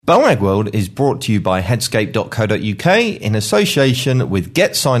Boag World is brought to you by headscape.co.uk in association with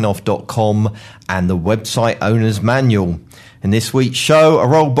getsignoff.com and the Website Owner's Manual. In this week's show,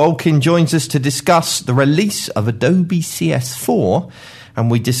 Aral Balkan joins us to discuss the release of Adobe CS4, and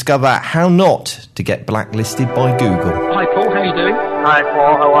we discover how not to get blacklisted by Google. Hi Paul, how are you doing? Hi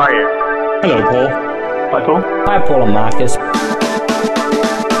Paul, how are you? Hello Paul. Hi Paul. Hi Paul and Marcus.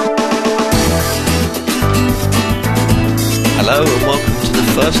 Hello and welcome to the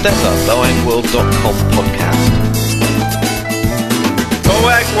first ever boagworld.com podcast.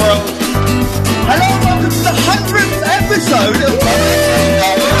 Boag World. Hello and welcome to the 100th episode of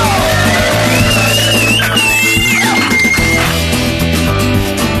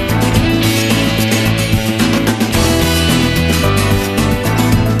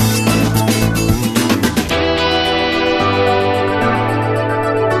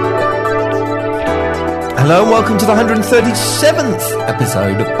Hello and welcome to the 137th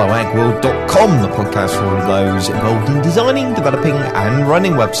episode of boagworld.com, the podcast for all of those involved in designing, developing and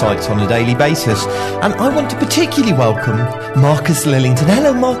running websites on a daily basis. And I want to particularly welcome Marcus Lillington.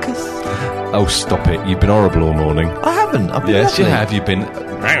 Hello, Marcus. Oh, stop it. You've been horrible all morning. I haven't. I've been Yes, you lovely. have. You've been...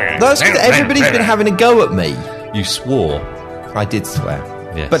 That's good. Everybody's been having a go at me. You swore. I did swear.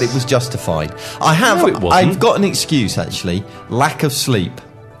 Yes. But it was justified. I have. No, it wasn't. I've got an excuse, actually. Lack of sleep.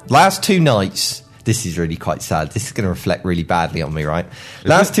 Last 2 nights... This is really quite sad. This is going to reflect really badly on me, right?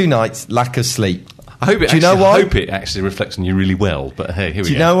 Last 2 nights, lack of sleep. I hope it, Do you know why? I hope it actually reflects on you really well, but hey, here we go.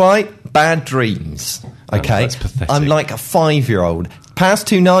 Do you know why? Bad dreams. Okay? that's pathetic. I'm like a 5-year-old. Past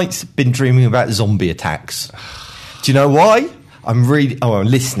 2 nights, been dreaming about zombie attacks. Do you know why? I'm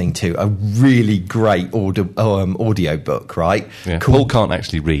listening to a really great audio book, right? Yeah, Paul can't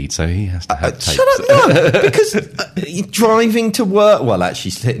actually read, so he has to have tapes. Shut up, no, because driving to work, well, actually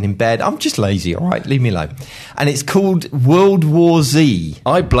sitting in bed, I'm just lazy, all right? Leave me alone. And it's called World War Z.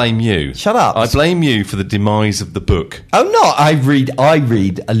 I blame you. Shut up. I blame you for the demise of the book. Oh, no, I read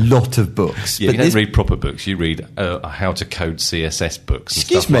a lot of books. Yeah, but you don't read proper books. You read how to code CSS books and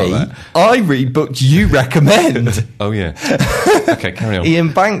Excuse stuff me, like that. I read books you recommend. Oh, yeah. Okay, carry on.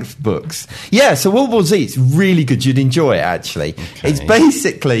 Ian Banks books. Yeah, so World War Z, it's really good. You'd enjoy it, actually. Okay. It's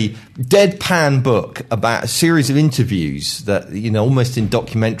basically deadpan book about a series of interviews that, almost in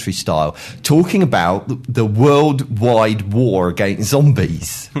documentary style, talking about the worldwide war against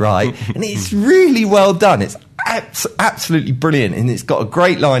zombies, right? And it's really well done. It's absolutely brilliant. And it's got a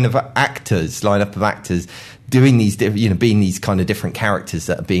great lineup of actors doing these, being these kind of different characters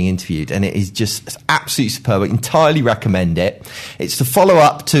that are being interviewed, and it is just absolutely superb. I entirely recommend it. It's the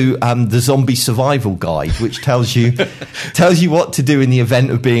follow-up to the Zombie Survival Guide, which tells you what to do in the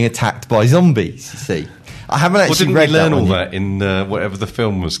event of being attacked by zombies. You see, I haven't actually read didn't we learn that all one that in whatever the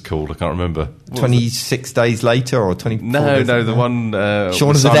film was called? I can't remember. 26 days later or 24 days No, later? the one...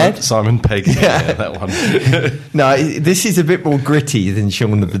 Shaun of the Dead? Simon Pegg. Yeah, that one. No, this is a bit more gritty than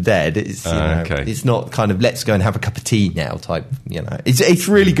Shaun of the Dead. It's okay. It's not kind of let's go and have a cup of tea now type. It's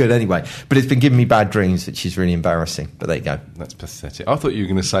really good anyway. But it's been giving me bad dreams, which is really embarrassing. But there you go. That's pathetic. I thought you were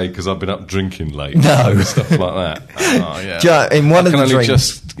going to say because I've been up drinking late. No. And stuff like that. Oh, yeah. In one of the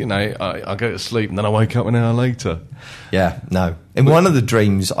dreams, I go to sleep and then I wake up an hour later. Yeah, no. In one of the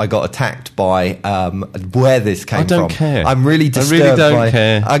dreams, I got attacked by where this came from. I don't care. I'm really disturbed. I really don't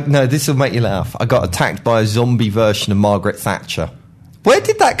care. No, this will make you laugh. I got attacked by a zombie version of Margaret Thatcher. Where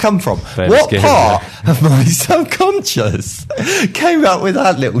did that come from? Fairly What scary, part of my subconscious came up with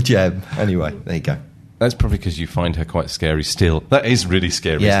that little gem? Anyway, there you go. That's probably because you find her quite scary still. That is really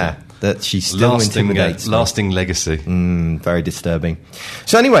scary, Yeah, isn't it? that she still intimidates me. Lasting legacy. Very disturbing.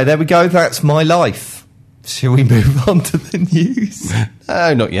 So anyway, there we go. That's my life. Shall we move on to the news?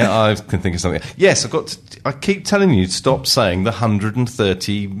 Oh, not yet. I can think of something. Yes, I keep telling you to stop saying the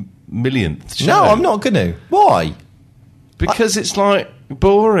 130 millionth show. No, I'm not going to. Why? Because it's like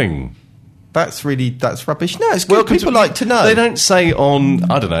boring. That's rubbish. No, it's good. People like to know. They don't say on,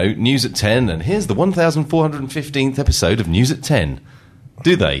 I don't know, News at 10, and here's the 1415th episode of News at 10.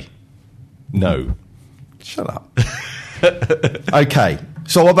 Do they? No. Shut up. Okay.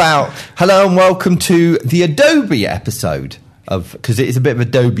 So about hello and welcome to the Adobe episode because it is a bit of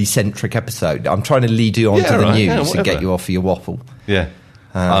Adobe-centric episode. I'm trying to lead you on to the news and get you off of your waffle. Yeah.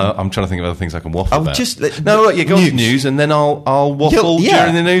 I'm trying to think of other things I can waffle about. Go on to news and then I'll waffle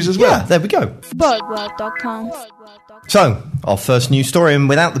during the news as well. Yeah, there we go. boagworld.com. So, our first news story, and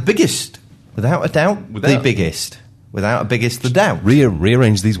without a doubt, the biggest. Without a biggest doubt.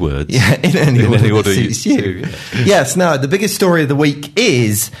 Rearrange these words. Yeah, in any order that you suits you. Yes, no, the biggest story of the week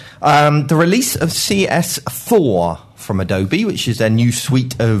is the release of CS4 from Adobe, which is their new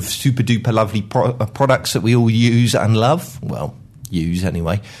suite of super-duper lovely products that we all use and love. Well, use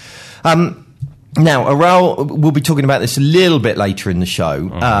anyway. Now, Aral will be talking about this a little bit later in the show,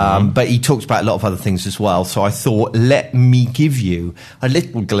 but he talks about a lot of other things as well. So I thought, let me give you a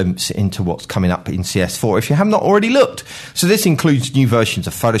little glimpse into what's coming up in CS4 if you have not already looked. So this includes new versions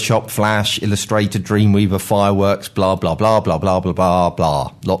of Photoshop, Flash, Illustrator, Dreamweaver, Fireworks, blah, blah, blah, blah, blah, blah, blah,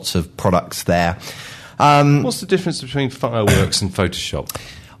 blah. Lots of products there. What's the difference between Fireworks and Photoshop?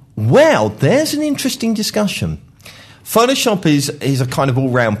 Well, there's an interesting discussion. Photoshop is a kind of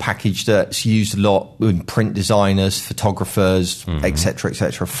all-round package that's used a lot in print designers, photographers, etc.,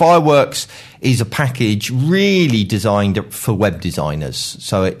 etc. Fireworks is a package really designed for web designers.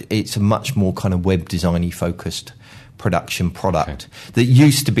 So it's a much more kind of web designy focused production product that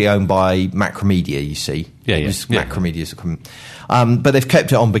used to be owned by Macromedia, you see. Macromedia's but they've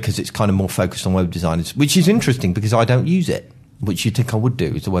kept it on because it's kind of more focused on web designers, which is interesting because I don't use it, which you'd think I would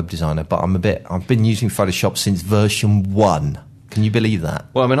do as a web designer, but I've been using Photoshop since version 1. Can you believe that?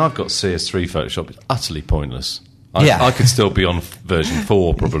 Well, I mean, I've got CS3 Photoshop. It's utterly pointless. I could still be on version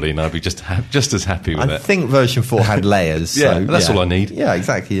 4 probably, and I'd be just as happy with it. I think version 4 had layers. That's all I need. Yeah,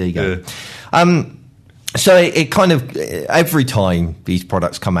 exactly. There you go. So it kind of, every time these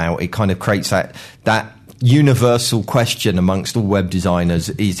products come out, it kind of creates that universal question amongst all web designers: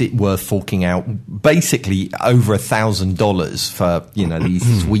 is it worth forking out basically over $1,000 for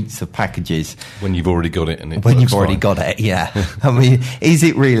these suites of packages when you've already got it? And when you've already got it, yeah. I mean, is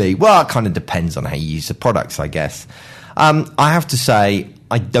it really? Well, it kind of depends on how you use the products, I guess. I have to say,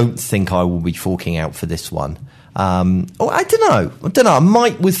 I don't think I will be forking out for this one. I don't know. I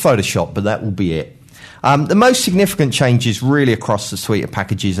might with Photoshop, but that will be it. The most significant changes really across the suite of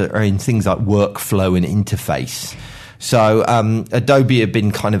packages are in things like workflow and interface. So Adobe have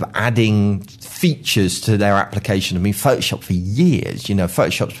been kind of adding features to their application. I mean, Photoshop for years,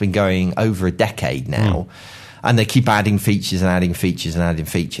 Photoshop's been going over a decade now. And they keep adding features and adding features and adding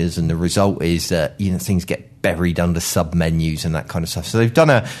features. And the result is that, things get buried under sub-menus and that kind of stuff. So they've done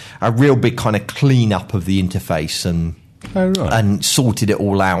a real big kind of clean-up of the interface and sorted it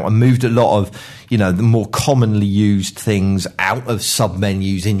all out and moved a lot of, the more commonly used things out of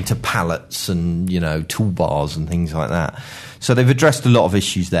sub-menus into palettes and, toolbars and things like that. So they've addressed a lot of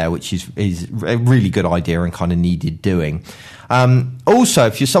issues there, which is a really good idea and kind of needed doing. Also,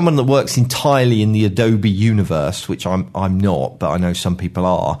 if you're someone that works entirely in the Adobe universe, which I'm not, but I know some people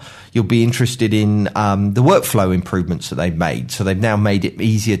are, you'll be interested in the workflow improvements that they've made. So they've now made it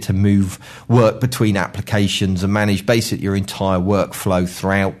easier to move work between applications and manage basically your entire workflow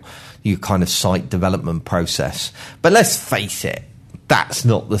throughout your kind of site development process. But let's face it, that's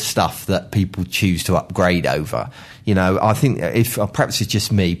not the stuff that people choose to upgrade over. I think if perhaps it's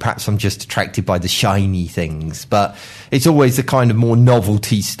just me, perhaps I'm just attracted by the shiny things, but it's always the kind of more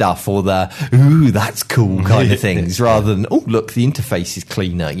novelty stuff or the, ooh, that's cool kind of things rather than, oh, look, the interface is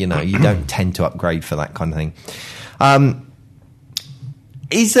cleaner. You don't tend to upgrade for that kind of thing.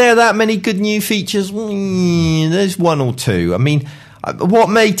 Is there that many good new features? There's one or two. I mean, what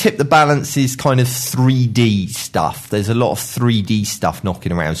may tip the balance is kind of 3D stuff. There's a lot of 3D stuff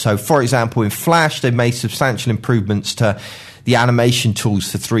knocking around. So, for example, in Flash, they've made substantial improvements to the animation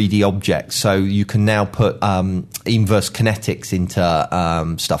tools for 3D objects. So you can now put inverse kinetics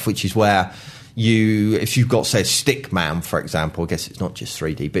into stuff, which is where if you've got, say, a stick man, for example, I guess it's not just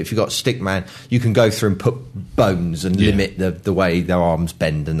 3D, but if you've got a stick man, you can go through and put bones and limit the way their arms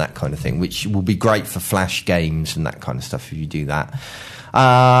bend and that kind of thing, which will be great for Flash games and that kind of stuff if you do that.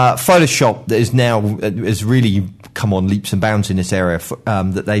 Photoshop has really come on leaps and bounds in this area,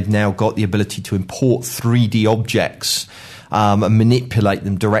 that they've now got the ability to import 3D objects and manipulate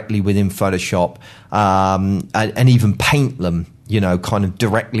them directly within Photoshop and even paint them, kind of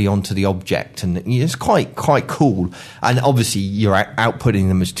directly onto the object. And it's quite cool. And obviously you're outputting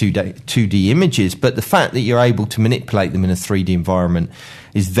them as 2D images, but the fact that you're able to manipulate them in a 3D environment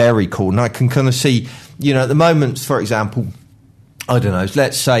is very cool. And I can kind of see, at the moment, for example, I don't know,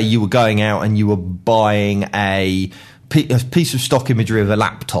 let's say you were going out and you were buying a piece of stock imagery of a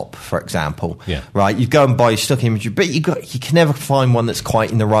laptop, for example. Yeah. Right? You go and buy stock imagery, but you can never find one that's quite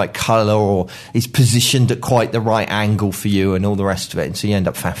in the right colour or is positioned at quite the right angle for you and all the rest of it. And so you end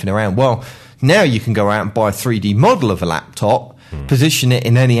up faffing around. Well, now you can go out and buy a 3D model of a laptop, position it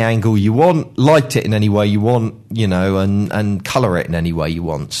in any angle you want, light it in any way you want, and colour it in any way you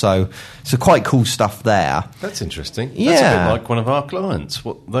want. So quite cool stuff there. That's interesting. That's a bit like one of our clients,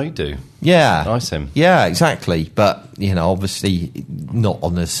 what they do. Yeah. ISIM. Yeah, exactly. But, obviously not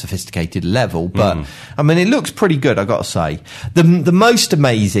on a sophisticated level. But, I mean, it looks pretty good, I've got to say. The most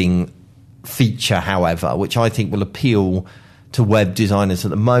amazing feature, however, which I think will appeal to web designers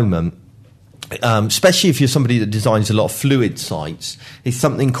at the moment, especially if you're somebody that designs a lot of fluid sites, is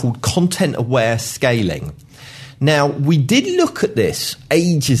something called content-aware scaling. Now, we did look at this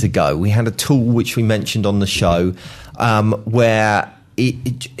ages ago. We had a tool which we mentioned on the show where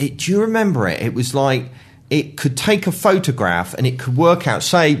do you remember it? It was like it could take a photograph and it could work out,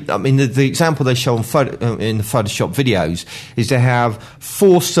 say, I mean, the example they show in the Photoshop videos is they have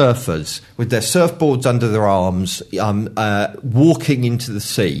 4 surfers with their surfboards under their arms walking into the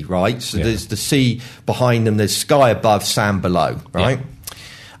sea, right? So there's the sea behind them, there's sky above, sand below, right? Yeah.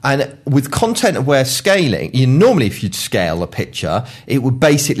 And with content-aware scaling, normally if you'd scale a picture, it would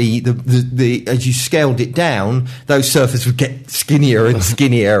basically, as you scaled it down, those surfers would get skinnier and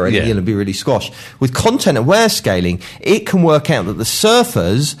skinnier and be really squashed. With content-aware scaling, it can work out that the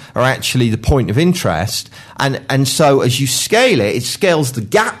surfers are actually the point of interest, and so as you scale it, it scales the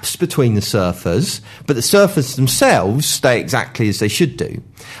gaps between the surfers, but the surfers themselves stay exactly as they should do.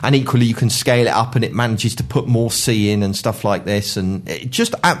 And equally, you can scale it up and it manages to put more sea in and stuff like this. And it's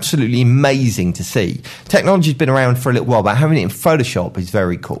just absolutely amazing to see. Technology's been around for a little while, but having it in Photoshop is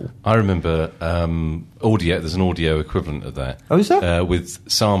very cool. I remember audio. There's an audio equivalent of that. Oh, is there? With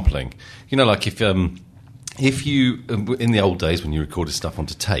sampling. Like if you, in the old days when you recorded stuff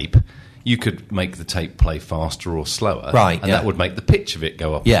onto tape, you could make the tape play faster or slower. Right, and that would make the pitch of it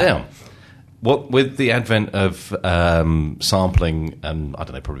go up and down. With the advent of sampling, and I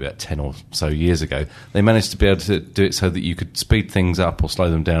don't know, probably about 10 or so years ago, they managed to be able to do it so that you could speed things up or slow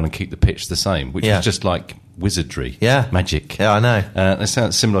them down and keep the pitch the same, which is just like wizardry, magic. Yeah, I know. It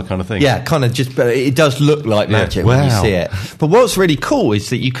sounds similar kind of thing. Yeah, kind of just, but it does look like magic when you see it. But what's really cool is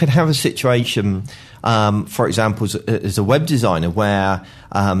that you could have a situation, for example, as a web designer, where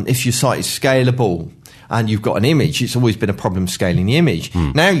if your site is scalable, and you've got an image, it's always been a problem scaling the image.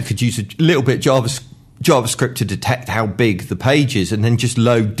 Now you could use a little bit of JavaScript to detect how big the page is and then just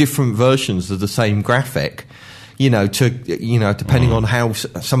load different versions of the same graphic, depending on how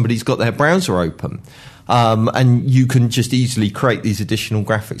somebody's got their browser open. And you can just easily create these additional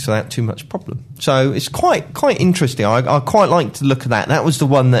graphics without too much problem. So it's quite interesting. I quite like to look at that. That was the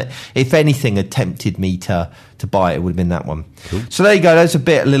one that, if anything, had tempted me to buy it. It would have been that one. Cool. So there you go. There's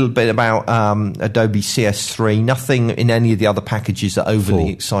a little bit about Adobe CS3. Nothing in any of the other packages that overly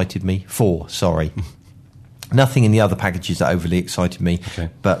excited me. 4, sorry. Nothing in the other packages that overly excited me,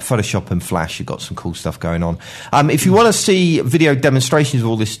 but Photoshop and Flash have got some cool stuff going on. If you want to see video demonstrations of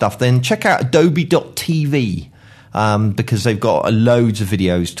all this stuff, then check out adobe.tv, because they've got loads of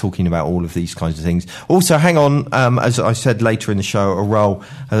videos talking about all of these kinds of things. Also, hang on, as I said later in the show, Aral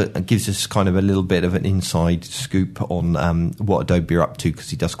gives us kind of a little bit of an inside scoop on what Adobe are up to, because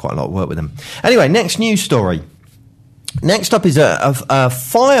he does quite a lot of work with them. Anyway, next news story. Next up is a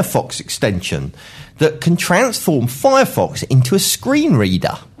Firefox extension that can transform Firefox into a screen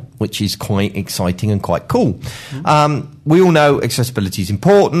reader, which is quite exciting and quite cool. We all know accessibility is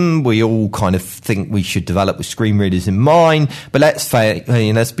important. We all kind of think we should develop with screen readers in mind. But let's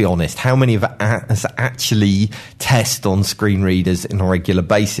be honest, how many of us actually test on screen readers on a regular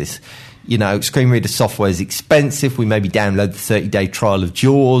basis? Screen reader software is expensive. We maybe download the 30-day trial of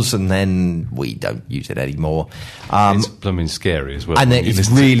JAWS and then we don't use it anymore. It's blooming scary as well. And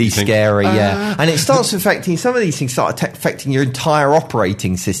it's really scary, And it starts affecting, some of these things start affecting your entire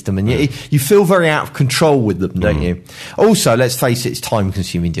operating system, and you feel very out of control with them, don't you? Also, let's face it, it's time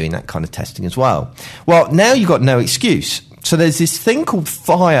consuming doing that kind of testing as well. Well, now you've got no excuse. So there's this thing called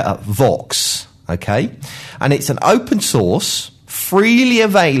Firefox, and it's an open source, freely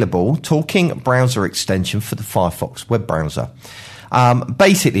available talking browser extension for the Firefox web browser.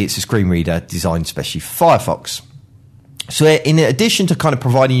 Basically, it's a screen reader designed especially for Firefox. So in addition to kind of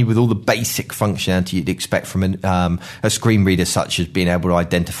providing you with all the basic functionality you'd expect from a screen reader, such as being able to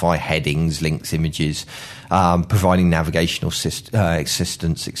identify headings, links, images, providing navigational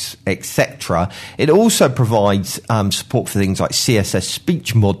assistance, etc., it also provides support for things like CSS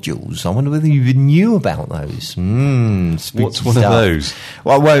speech modules. I wonder whether you even knew about those. What's one of those?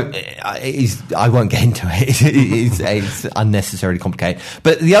 Well, I won't get into it. It's unnecessarily complicated.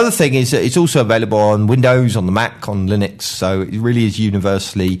 But the other thing is that it's also available on Windows, on the Mac, on Linux. So it really is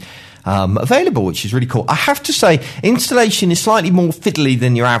universally available, which is really cool. I have to say, installation is slightly more fiddly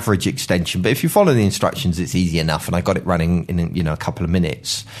than your average extension, but if you follow the instructions, it's easy enough, and I got it running in a couple of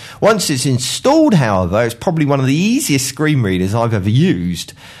minutes. Once it's installed, however, it's probably one of the easiest screen readers I've ever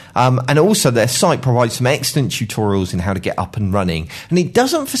used. And also their site provides some excellent tutorials in how to get up and running. And it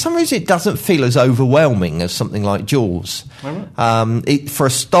doesn't, for some reason, it doesn't feel as overwhelming as something like JAWS. For a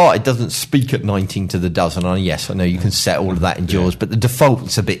start, it doesn't speak at 19 to the dozen. Yes, I know you can set all of that in JAWS, but the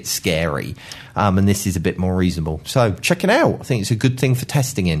default's a bit scary. And this is a bit more reasonable. So check it out. I think it's a good thing for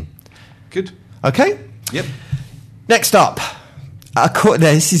testing in. Good. Okay? Yep. Next up,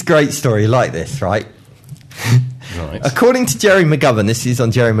 this is a great story. You like this, right? Right. According to Jerry McGovern, this is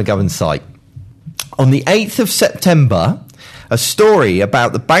on Jerry McGovern's site, on the 8th of September, a story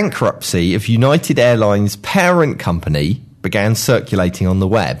about the bankruptcy of United Airlines' parent company began circulating on the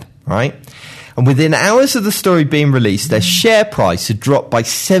web, right? And within hours of the story being released, their share price had dropped by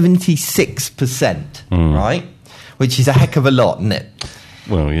 76%, right? Which is a heck of a lot, isn't it?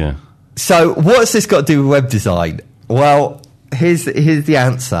 Well, yeah. So what's this got to do with web design? Well, here's the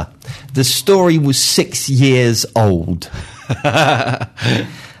answer. The story was 6 years old.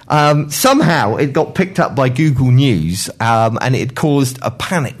 Somehow it got picked up by Google News, and it had caused a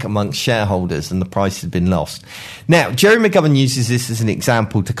panic amongst shareholders, and the price had been lost. Now, Jerry McGovern uses this as an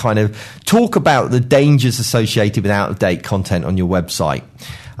example to kind of talk about the dangers associated with out-of-date content on your website.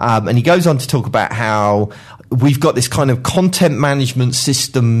 And he goes on to talk about how we've got this kind of content management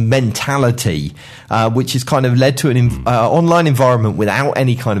system mentality, which has kind of led to an online environment without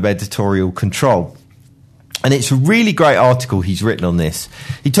any kind of editorial control. And it's a really great article he's written on this.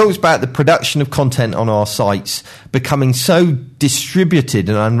 He talks about the production of content on our sites becoming so distributed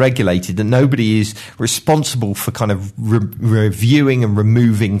and unregulated that nobody is responsible for kind of reviewing and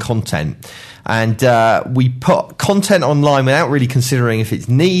removing content. And we put content online without really considering if it's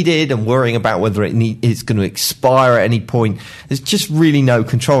needed and worrying about whether it's going to expire at any point. There's just really no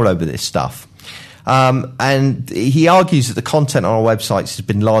control over this stuff. And he argues that the content on our websites has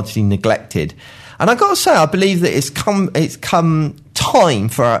been largely neglected. And I've got to say, I believe that it's come time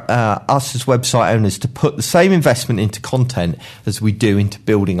for us as website owners to put the same investment into content as we do into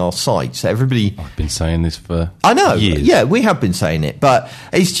building our sites. So everybody, I've been saying this for years. Years. Yeah, we have been saying it, but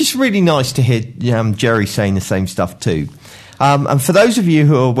it's just really nice to hear Jerry saying the same stuff too. And for those of you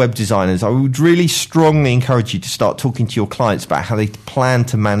who are web designers, I would really strongly encourage you to start talking to your clients about how they plan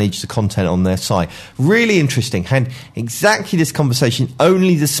to manage the content on their site. Really interesting. Had exactly this conversation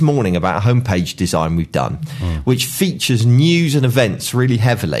only this morning about a homepage design we've done, which features news and events really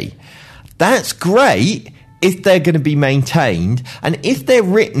heavily. That's great if they're going to be maintained and if they're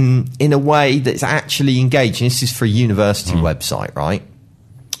written in a way that's actually engaging. This is for a university website, right?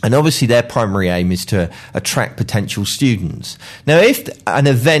 And obviously their primary aim is to attract potential students. Now, if an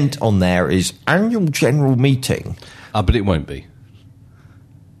event on there is annual general meeting... but it won't be.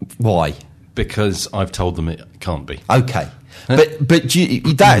 Why? Because I've told them it can't be. Okay. But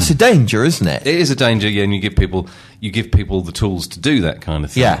that's a danger, isn't it? It is a danger, yeah, and you give people the tools to do that kind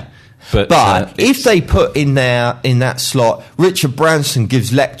of thing. Yeah. But if they put in that slot, Richard Branson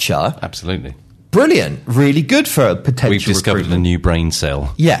gives lecture... Absolutely. Brilliant, really good for a potential. We've discovered a new brain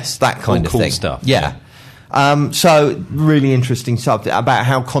cell. Yes, that kind of cool thing. Stuff. Yeah. So really interesting stuff about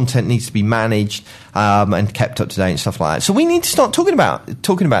how content needs to be managed and kept up to date and stuff like that. So we need to start talking about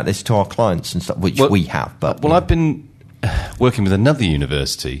this to our clients and stuff, which we have. But I've been working with another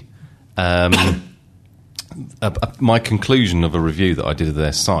university. My conclusion of a review that I did of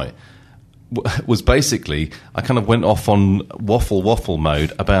their site was basically, I kind of went off on waffle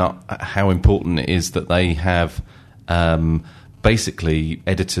mode about how important it is that they have basically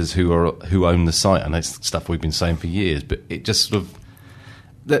editors who own the site, and that's stuff we've been saying for years. But it just sort of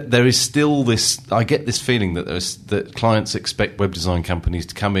there is still this. I get this feeling that clients expect web design companies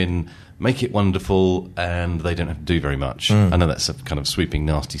to come in, make it wonderful, and they don't have to do very much. I know that's a kind of sweeping,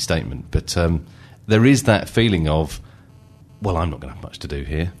 nasty statement, but there is that feeling of, well, I'm not going to have much to do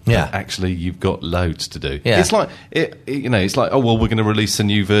here. Yeah. But actually, you've got loads to do. Yeah. It's like it's like, oh well, we're going to release a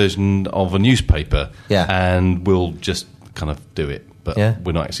new version of a newspaper, and we'll just kind of do it, but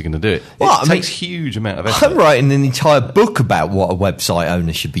we're not actually going to do it. Well, it takes huge amount of effort. I'm writing an entire book about what a website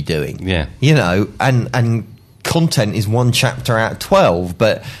owner should be doing. Yeah, and content is one chapter out of 12,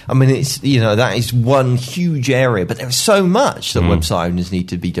 but I mean, it's that is one huge area, but there's so much that website owners need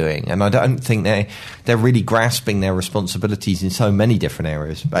to be doing, and I don't think they're really grasping their responsibilities in so many different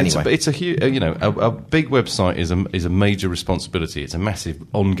areas. But anyway, it's a huge, a big website is a major responsibility. It's a massive,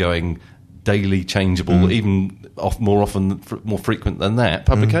 ongoing, daily, changeable, even more often, more frequent than that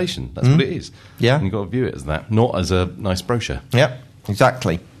publication. That's what it is. Yeah, and you've got to view it as that, not as a nice brochure. Yep,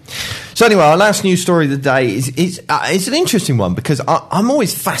 exactly. So anyway, our last news story of the day is an interesting one, because I'm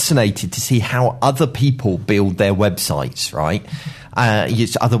always fascinated to see how other people build their websites, right?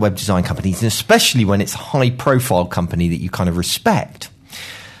 It's other web design companies, and especially when it's a high-profile company that you kind of respect.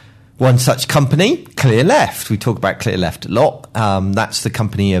 One such company, Clear Left. We talk about Clear Left a lot. That's the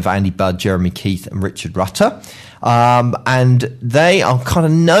company of Andy Budd, Jeremy Keith, and Richard Rutter. And they are kind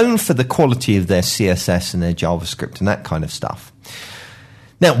of known for the quality of their CSS and their JavaScript and that kind of stuff.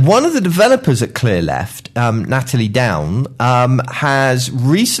 Now, one of the developers at Clearleft, Natalie Down, has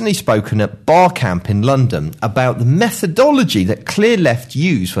recently spoken at Barcamp in London about the methodology that Clearleft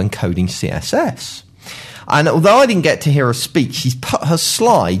use when coding CSS. And although I didn't get to hear her speak, she's put her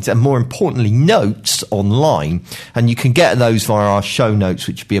slides and, more importantly, notes online. And you can get those via our show notes,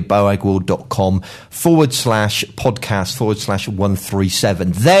 which would be at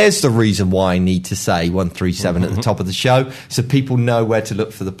boagworld.com/podcast/137. There's the reason why I need to say 137 at the top of the show, so people know where to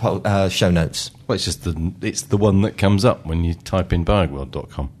look for the show notes. Well, it's the one that comes up when you type in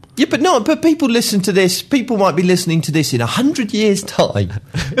boagworld.com. Yeah, but people listen to this. People might be listening to this in 100 years' time.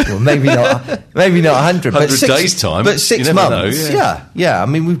 Well, maybe not 100, but 100 days' time. But 6 You never months. know, yeah. I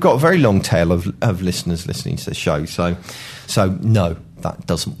mean, we've got a very long tail of listeners listening to the show. So no, that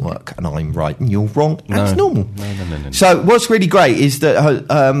doesn't work, and I'm right and you're wrong. That's normal. No. So what's really great is that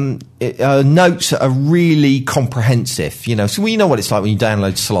her notes are really comprehensive. You know, so we know what it's like when you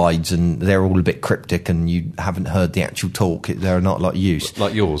download slides and they're all a bit cryptic and you haven't heard the actual talk. They're not a lot of use.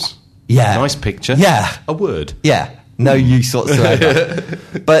 Like yours. Yeah. Nice picture. Yeah. A word. Yeah. No use whatsoever.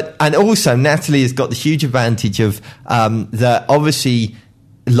 And also Natalie has got the huge advantage of that obviously,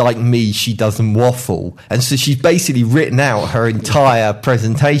 like me, she doesn't waffle, and so she's basically written out her entire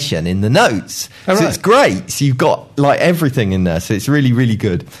presentation in the notes. Oh, so right. It's great. So you've got like everything in there. So it's really, really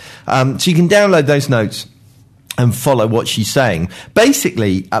good. So you can download those notes and follow what she's saying.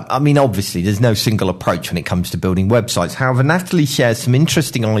 Basically, I mean, obviously, there's no single approach when it comes to building websites. However, Natalie shares some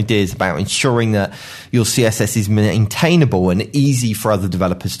interesting ideas about ensuring that your CSS is maintainable and easy for other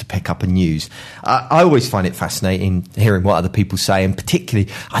developers to pick up and use. I always find it fascinating hearing what other people say, and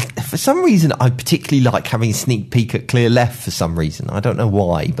particularly, for some reason, I particularly like having a sneak peek at Clearleft for some reason. I don't know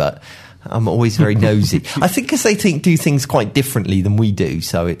why, but I'm always very nosy. I think because they do things quite differently than we do,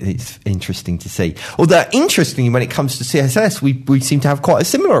 so it's interesting to see. Although, interestingly, when it comes to CSS, we seem to have quite a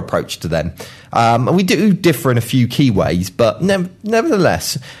similar approach to them. And we do differ in a few key ways, but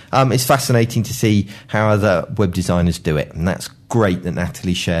nevertheless, it's fascinating to see how other web designers do it. And that's great that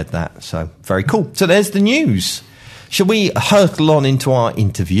Natalie shared that. So, very cool. So, there's the news. Shall we hurtle on into our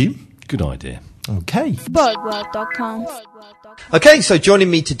interview? Good idea. Okay. boagworld.com. Okay, so joining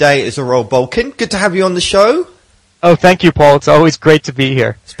me today is Aral Balkan. Good to have you on the show. Oh, thank you, Paul. It's always great to be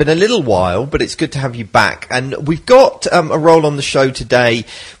here. It's been a little while, but it's good to have you back. And we've got Aral on the show today,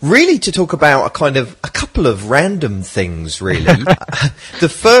 really to talk about a couple of random things, really. The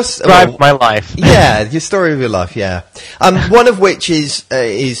first, My life. Yeah, your story of your life. Yeah. One of which is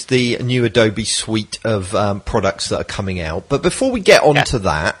the new Adobe suite of products that are coming out. But before we get on to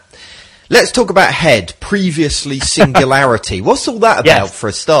that, let's talk about Head, previously Singularity. What's all that about for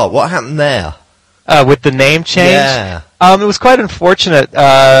a start? What happened there? With the name change? Yeah. It was quite unfortunate.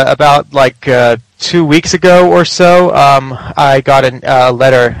 About 2 weeks ago or so, I got a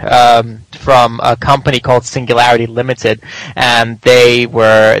letter from a company called Singularity Limited, and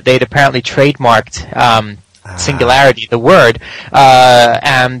they'd apparently trademarked Singularity, the word,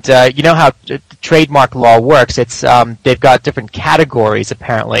 and you know how trademark law works. It's they've got different categories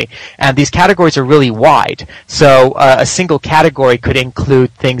apparently, and these categories are really wide. So a single category could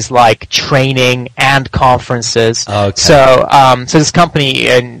include things like training and conferences. Okay. So this company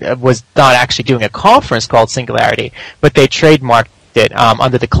was not actually doing a conference called Singularity, but they trademarked it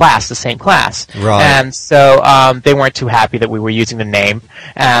under the same class. Right. And so they weren't too happy that we were using the name.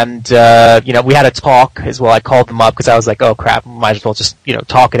 And, we had a talk as well. I called them up because I was like, oh, crap, might as well just,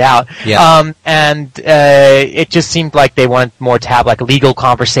 talk it out. Yeah. And it just seemed like they wanted more to have like a legal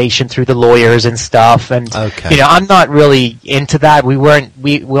conversation through the lawyers and stuff. And, I'm not really into that. We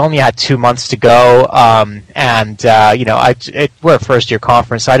only had 2 months to go. We're a first year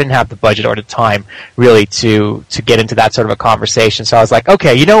conference, so I didn't have the budget or the time really to get into that sort of a conversation. So I was like,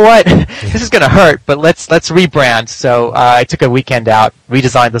 okay, you know what? This is going to hurt, but let's rebrand. So I took a weekend out,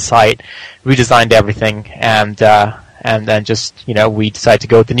 redesigned the site, redesigned everything, and then just, we decided to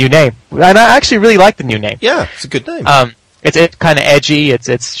go with the new name. And I actually really like the new name. Yeah, it's a good name. It's kind of edgy,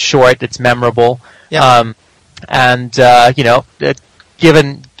 it's short, it's memorable. Yeah.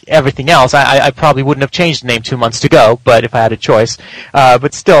 Given everything else, I probably wouldn't have changed the name 2 months to go, but if I had a choice.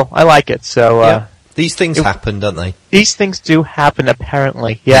 But still, I like it. So these things happen, don't they? These things do happen,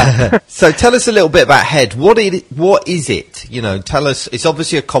 apparently. Yeah. So tell us a little bit about Head. What is it? Tell us. It's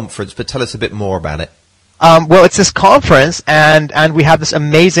obviously a conference, but tell us a bit more about it. Well, it's this conference, and we have this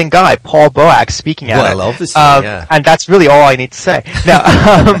amazing guy, Paul Boak, speaking at it. Well, obviously, yeah. And that's really all I need to say. Now,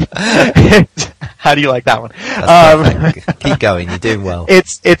 how do you like that one? Keep going. You're doing well.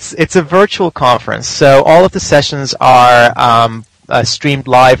 It's a virtual conference, so all of the sessions are streamed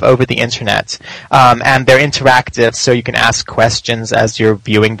live over the internet, and they're interactive, so you can ask questions as you're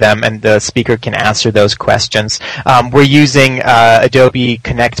viewing them, and the speaker can answer those questions. We're using Adobe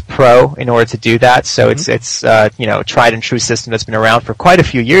Connect Pro in order to do that, so it's a tried and true system that's been around for quite a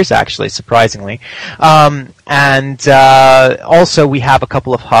few years, actually, surprisingly. And also we have a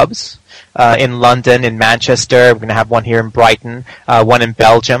couple of hubs in London, in Manchester. We're going to have one here in Brighton, one in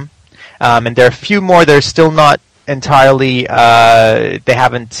Belgium. And there are a few more that are still not entirely, they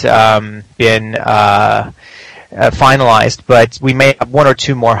haven't been finalized, but we may have one or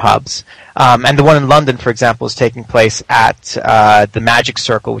two more hubs. And the one in London, for example, is taking place at the Magic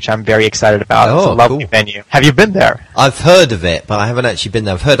Circle, which I'm very excited about. It's a lovely venue. Have you been there? I've heard of it, but I haven't actually been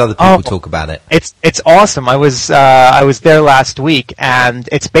there. I've heard other people talk about it. It's awesome. I was there last week, and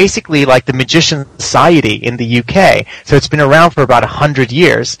it's basically like the Magician Society in the UK. So it's been around for about 100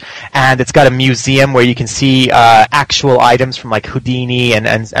 years, and it's got a museum where you can see actual items from like Houdini and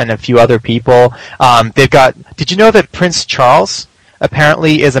a few other people. They've got. Did you know that Prince Charles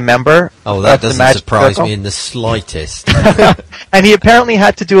apparently is a member? Oh, that doesn't surprise Circle? me in the slightest. And he apparently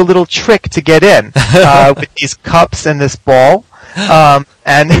had to do a little trick to get in with these cups and this ball.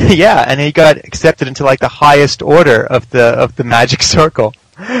 And he got accepted into like the highest order of the Magic Circle.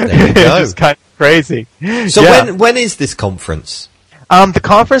 There you go. It's kind of crazy. So when is this conference? The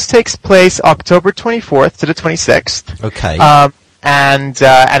conference takes place October 24th to the 26th. Okay. And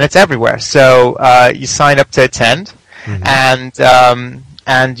it's everywhere. So you sign up to attend.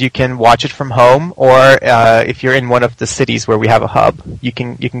 And you can watch it from home, or if you're in one of the cities where we have a hub, you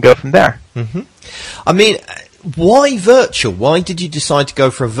can go from there. I mean, why virtual? Why did you decide to go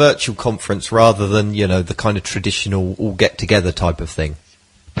for a virtual conference rather than the kind of traditional all get together type of thing?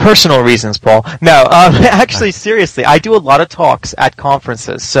 Personal reasons, Paul. No, actually, seriously, I do a lot of talks at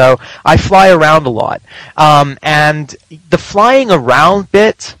conferences, so I fly around a lot, and the flying around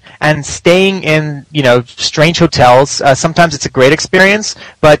bit. And staying in, strange hotels, sometimes it's a great experience,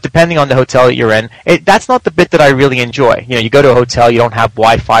 but depending on the hotel that you're in, that's not the bit that I really enjoy. You go to a hotel, you don't have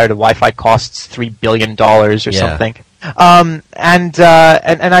Wi-Fi, or the Wi-Fi costs $3 billion or something. And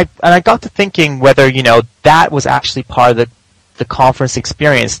I got to thinking whether, that was actually part of the conference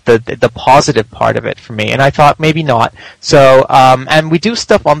experience, the positive part of it for me, and I thought maybe not. So, and we do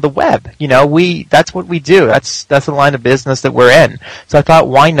stuff on the web. That's what we do. That's the line of business that we're in. So I thought,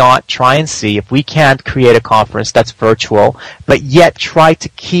 why not try and see if we can't create a conference that's virtual, but yet try to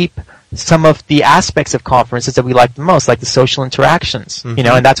keep some of the aspects of conferences that we like the most, like the social interactions,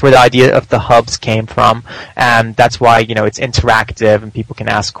 and that's where the idea of the hubs came from, and that's why, it's interactive and people can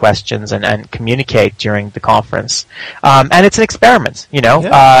ask questions and communicate during the conference. And it's an experiment,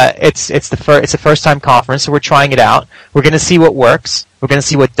 it's a first time conference, so we're trying it out. We're going to see what works, we're going to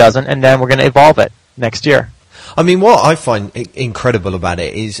see what doesn't, and then we're going to evolve it next year. I mean, what I find incredible about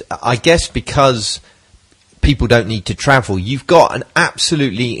it is, I guess because people don't need to travel, you've got an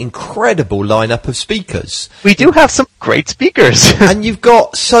absolutely incredible lineup of speakers. We do have some great speakers. And you've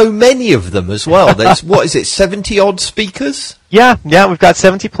got so many of them as well. There's, 70-odd speakers? Yeah, we've got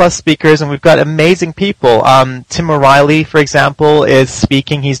 70-plus speakers, and we've got amazing people. Tim O'Reilly, for example, is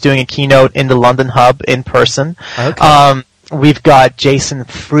speaking. He's doing a keynote in the London Hub in person. Okay. We've got Jason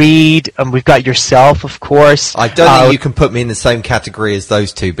Fried, and we've got yourself, of course. I don't think you can put me in the same category as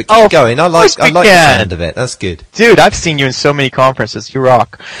those two, but keep going. I like the sound of it. That's good. Dude, I've seen you in so many conferences. You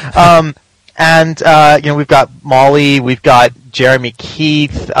rock. And we've got Molly, we've got Jeremy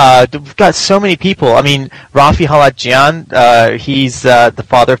Keith, we've got so many people. I mean, Rafi Haladjian, he's the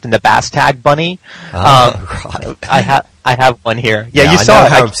father of the Nabastag bunny. Right. I have one here. Yeah, you saw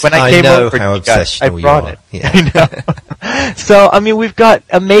it. When I came over, I brought it. Yeah. I know. So, I mean, we've got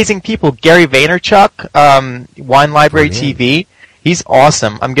amazing people. Gary Vaynerchuk, Wine Library TV. He's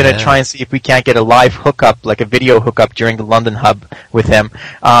awesome. I'm going to try and see if we can't get a live hookup, like a video hookup during the London Hub with him.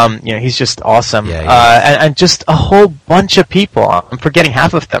 He's just awesome. And just a whole bunch of people. I'm forgetting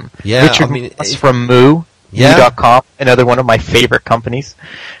half of them. Yeah, Richard Moss from Moo.com, another one of my favorite companies.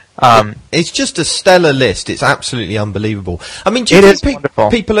 It's just a stellar list. It's absolutely unbelievable. I mean, do you think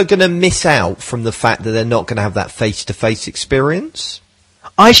people are going to miss out from the fact that they're not going to have that face-to-face experience?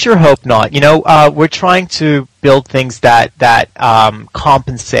 I sure hope not. We're trying to build things that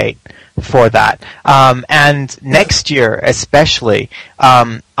compensate for that. And next year, especially,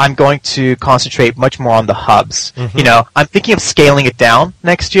 I'm going to concentrate much more on the hubs. I'm thinking of scaling it down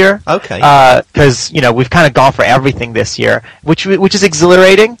next year. Okay. Because we've kind of gone for everything this year, which is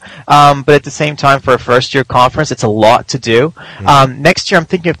exhilarating. But at the same time, for a first-year conference, it's a lot to do. Next year, I'm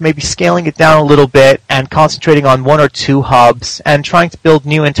thinking of maybe scaling it down a little bit and concentrating on one or two hubs and trying to build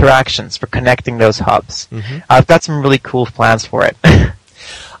new interactions for connecting those hubs. I've got some really cool plans for it.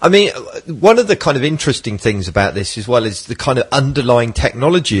 I mean, one of the kind of interesting things about this as well is the kind of underlying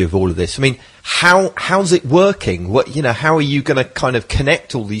technology of all of this. I mean, how's it working? How are you going to kind of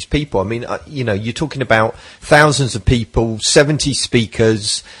connect all these people? I mean, you're talking about thousands of people, 70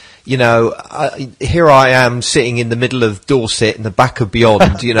 speakers. Here I am sitting in the middle of Dorset in the back of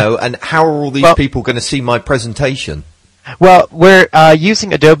Beyond, and how are all these people going to see my presentation? Well, we're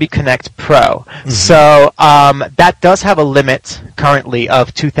using Adobe Connect Pro, so that does have a limit currently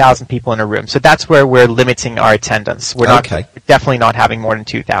of 2,000 people in a room. So that's where we're limiting our attendance. We're definitely not having more than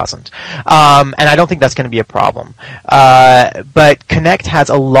 2,000, and I don't think that's going to be a problem. But Connect has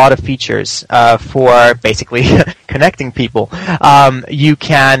a lot of features for basically connecting people. You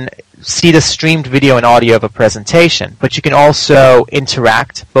can see the streamed video and audio of a presentation, but you can also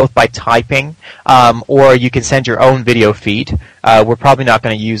interact both by typing or you can send your own video feed. We're probably not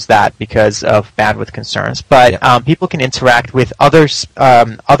going to use that because of bandwidth concerns, but people can interact with other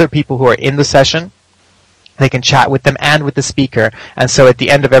people who are in the session. They can chat with them and with the speaker, and so at the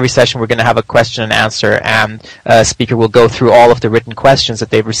end of every session we're going to have a question and answer, and a speaker will go through all of the written questions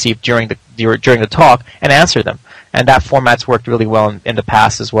that they've received during the talk and answer them. And that format's worked really well in the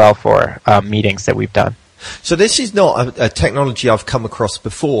past as well for meetings that we've done. So this is not a technology I've come across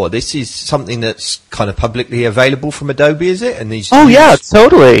before. This is something that's kind of publicly available from Adobe, is it? And these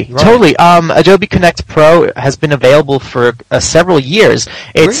totally. Right. Totally. Adobe Connect Pro has been available for several years.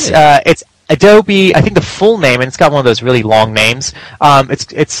 It's Adobe, I think the full name, and it's got one of those really long names.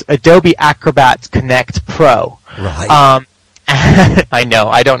 It's Adobe Acrobat Connect Pro. Right. I know.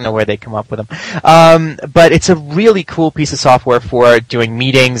 I don't know where they come up with them. But it's a really cool piece of software for doing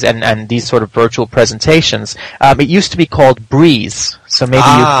meetings and these sort of virtual presentations. It used to be called Breeze. So maybe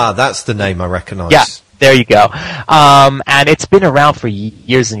that's the name I recognize. Yeah, there you go. And it's been around for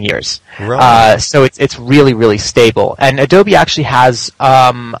years and years. Right. So it's really, really stable. And Adobe actually has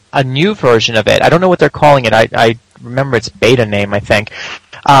a new version of it. I don't know what they're calling it. I remember its beta name, I think.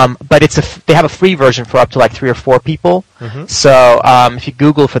 But they have a free version for up to like 3 or 4 people. So if you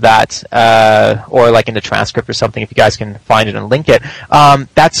Google for that, or like in the transcript or something, if you guys can find it and link it,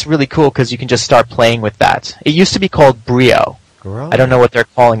 that's really cool because you can just start playing with that. It used to be called Brio. Right. I don't know what they're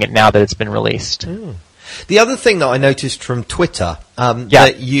calling it now that it's been released. The other thing that I noticed from Twitter,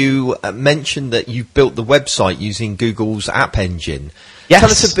 that you mentioned that you built the website using Google's App Engine. Yes.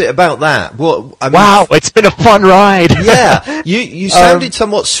 Tell us a bit about that. Wow, it's been a fun ride. Yeah, you sounded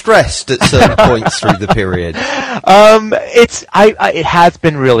somewhat stressed at certain points through the period. It has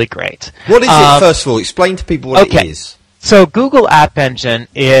been really great. What is it, first of all? Explain to people what it is. So Google App Engine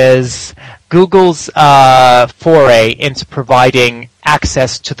is Google's foray into providing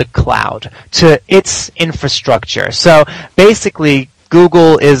access to the cloud, to its infrastructure. So basically,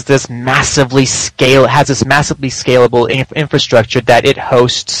 Google is has this massively scalable infrastructure that it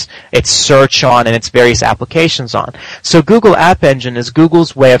hosts its search on and its various applications on. So Google App Engine is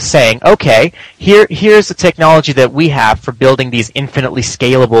Google's way of saying, okay, here's the technology that we have for building these infinitely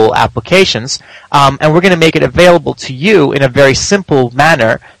scalable applications, and we're going to make it available to you in a very simple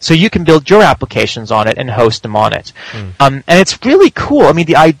manner so you can build your applications on it and host them on it. And it's really cool. I mean,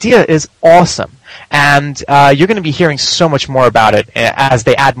 the idea is awesome. And you're going to be hearing so much more about it as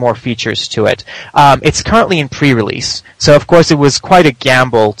they add more features to it. It's currently in pre-release, so of course it was quite a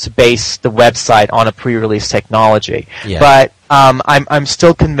gamble to base the website on a pre-release technology. Yeah. But I'm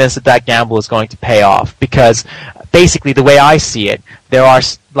still convinced that gamble is going to pay off because basically the way I see it, there are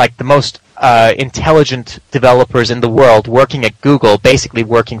like the most intelligent developers in the world working at Google, basically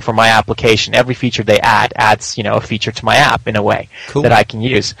working for my application. Every feature they adds a feature to my app in a way that I can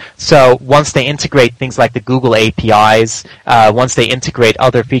use. So once they integrate things like the Google APIs, once they integrate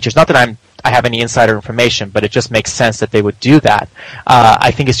other features, not that I have any insider information, but it just makes sense that they would do that. I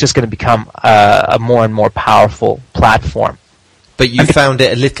think it's just going to become a more and more powerful platform. But you found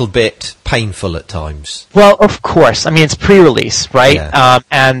it a little bit painful at times. Well, of course. I mean, it's pre-release, right? Yeah.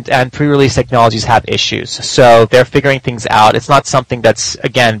 And pre-release technologies have issues. So they're figuring things out. It's not something that's,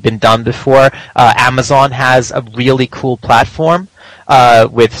 again, been done before. Amazon has a really cool platform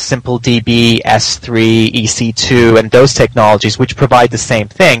with SimpleDB, S3, EC2, and those technologies, which provide the same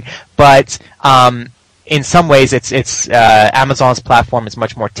thing. But in some ways, it's Amazon's platform is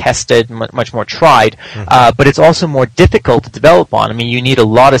much more tested, much more tried, but it's also more difficult to develop on. I mean, you need a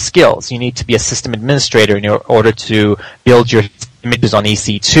lot of skills. You need to be a system administrator in order to build your images on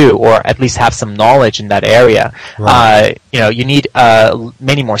EC2, or at least have some knowledge in that area. Right. You need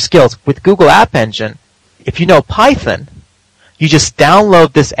many more skills. With Google App Engine, if you know Python, you just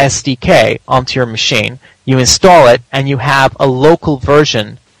download this SDK onto your machine, you install it, and you have a local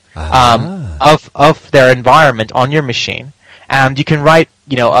version of their environment on your machine, and you can write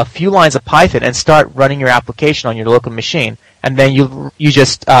a few lines of Python and start running your application on your local machine, and then you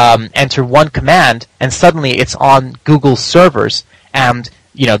just enter one command, and suddenly it's on Google's servers, and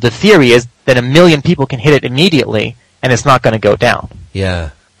the theory is that 1 million people can hit it immediately, and it's not going to go down.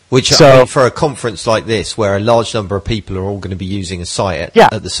 Yeah. Which, for a conference like this, where a large number of people are all going to be using a site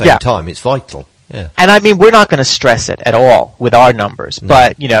at the same time, it's vital. Yeah. And I mean, we're not going to stress it at all with our numbers. No.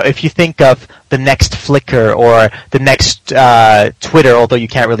 But, if you think of the next Flickr or the next Twitter, although you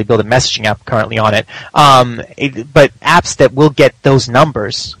can't really build a messaging app currently on it, but apps that will get those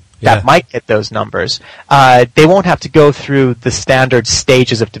numbers, that might get those numbers, they won't have to go through the standard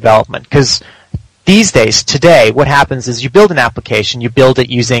stages of development. Because these days, today, what happens is you build an application, you build it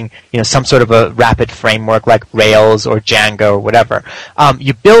using, some sort of a rapid framework like Rails or Django or whatever.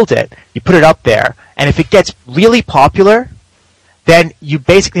 You build it, you put it up there, and if it gets really popular, then you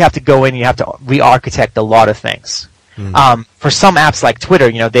basically have to go in and you have to re-architect a lot of things. For some apps like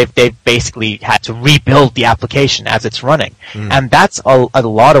Twitter, they've basically had to rebuild the application as it's running. And that's a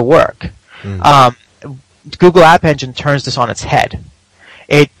lot of work. Google App Engine turns this on its head.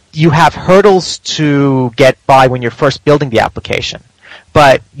 You have hurdles to get by when you're first building the application,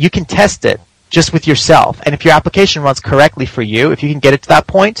 but you can test it just with yourself. And if your application runs correctly for you, if you can get it to that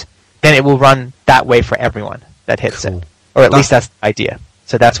point, then it will run that way for everyone that hits it. Or at least that's the idea.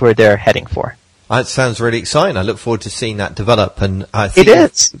 So that's where they're heading for. That sounds really exciting. I look forward to seeing that develop. And I think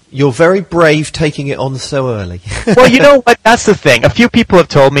it is. You're very brave taking it on so early. Well, you know what? That's the thing. A few people have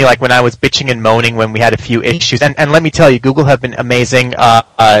told me, like when I was bitching and moaning when we had a few issues. And let me tell you, Google have been amazing.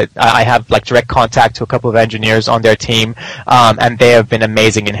 I have direct contact to a couple of engineers on their team, and they have been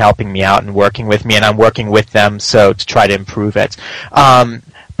amazing in helping me out and working with me. And I'm working with them to try to improve it.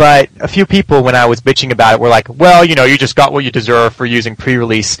 But a few people, when I was bitching about it, were like, well, you just got what you deserve for using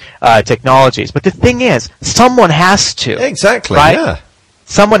pre-release technologies. But the thing is, someone has to. Exactly, right? Yeah.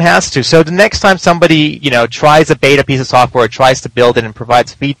 Someone has to. So the next time somebody, tries a beta piece of software, tries to build it and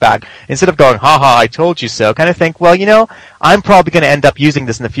provides feedback, instead of going, haha, I told you so, kind of think, well, I'm probably going to end up using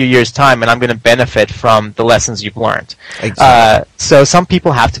this in a few years' time, and I'm going to benefit from the lessons you've learned. Exactly. So some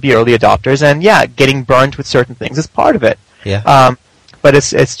people have to be early adopters, and getting burned with certain things is part of it. Yeah. But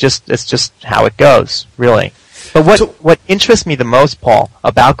it's just how it goes, really. But what interests me the most, Paul,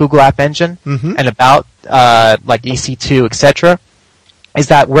 about Google App Engine and about like EC2, etc., is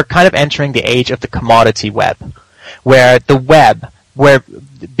that we're kind of entering the age of the commodity web, where building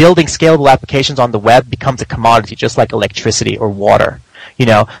scalable applications on the web becomes a commodity, just like electricity or water.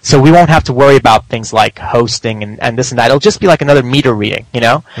 So we won't have to worry about things like hosting and this and that. It'll just be like another meter reading.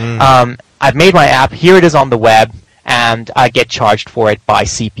 I've made my app. Here it is on the web. And I get charged for it by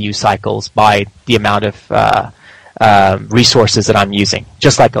CPU cycles, by the amount of resources that I'm using,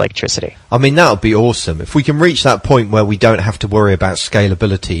 just like electricity. I mean, that would be awesome. If we can reach that point where we don't have to worry about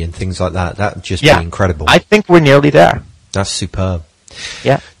scalability and things like that, that would just be incredible. I think we're nearly there. That's superb.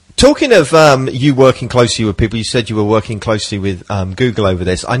 Yeah. Talking of you working closely with people, you said you were working closely with Google over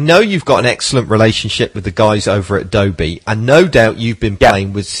this. I know you've got an excellent relationship with the guys over at Adobe, and no doubt you've been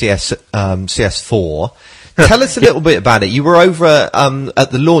playing with CS4. Tell us a little bit about it. You were over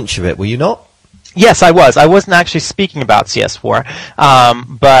at the launch of it, were you not? Yes, I was. I wasn't actually speaking about CS4,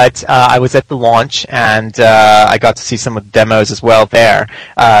 but I was at the launch, and I got to see some of the demos as well there.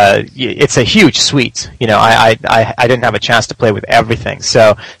 It's a huge suite. I didn't have a chance to play with everything,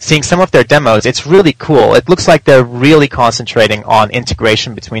 so seeing some of their demos, it's really cool. It looks like they're really concentrating on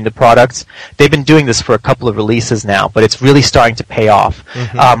integration between the products. They've been doing this for a couple of releases now, but it's really starting to pay off.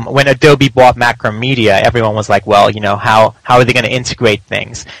 When Adobe bought Macromedia, everyone was like, well, how are they going to integrate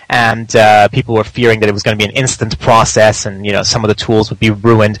things? And people were fearing that it was going to be an instant process and some of the tools would be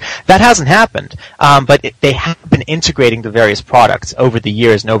ruined. That hasn't happened, but they have been integrating the various products over the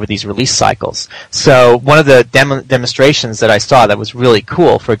years and over these release cycles. So one of the demonstrations that I saw that was really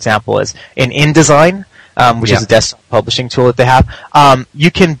cool, for example, is in InDesign, which is a desktop publishing tool that they have. You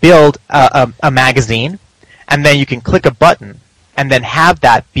can build a magazine, and then you can click a button and then have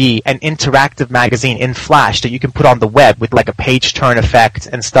that be an interactive magazine in Flash that you can put on the web with like a page turn effect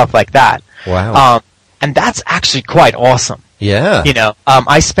and stuff like that. Wow. And that's actually quite awesome. Yeah.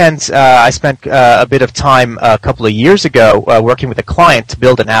 I spent a bit of time a couple of years ago working with a client to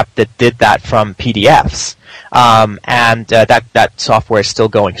build an app that did that from PDFs. And that software is still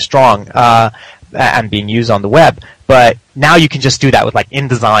going strong and being used on the web. But now you can just do that with like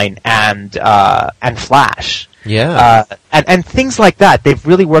InDesign and Flash. Yeah. And things like that. They've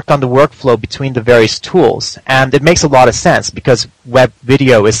really worked on the workflow between the various tools. And it makes a lot of sense because web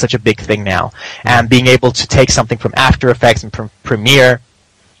video is such a big thing now. And being able to take something from After Effects and from Premiere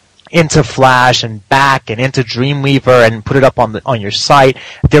into Flash and back and into Dreamweaver and put it up on your site.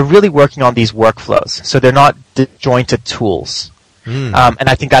 They're really working on these workflows, so they're not disjointed tools. And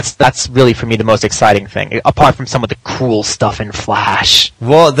I think that's really, for me, the most exciting thing, apart from some of the cool stuff in Flash.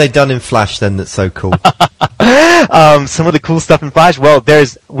 What have they done in Flash then that's so cool? Some of the cool stuff in Flash. Well,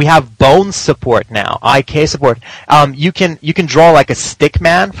 we have bone support now, IK support. You can draw like a stick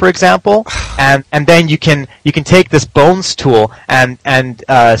man, for example, and then you can take this bones tool and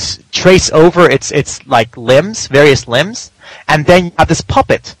trace over its like limbs, various limbs, and then you have this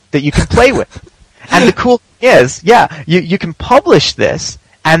puppet that you can play with. And the cool thing is, you can publish this,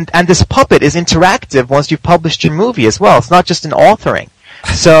 and this puppet is interactive once you've published your movie as well. It's not just an authoring.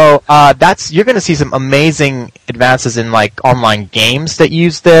 So you're going to see some amazing advances in like online games that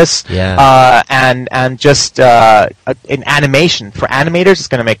use this, and just in animation for animators. It's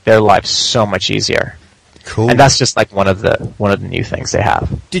going to make their lives so much easier. Cool. And that's just like one of the new things they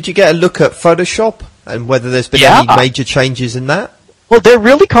have. Did you get a look at Photoshop and whether there's been any major changes in that? Well, they're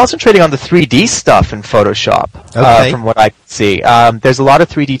really concentrating on the 3D stuff in Photoshop, from what I can see. There's a lot of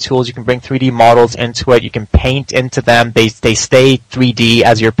 3D tools. You can bring 3D models into it. You can paint into them. They stay 3D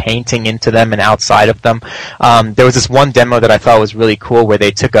as you're painting into them and outside of them. There was this one demo that I thought was really cool where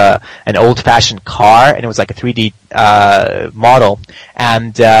they took an old-fashioned car, and it was like a 3D model,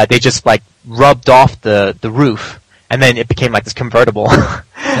 and they just like rubbed off the roof. And then it became like this convertible,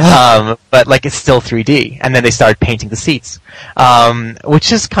 but like it's still 3D. And then they started painting the seats,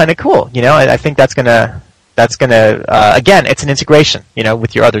 which is kind of cool. You know, I think that's gonna again, it's an integration, you know,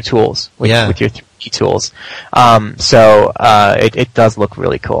 with your other tools, with your 3D tools. So it does look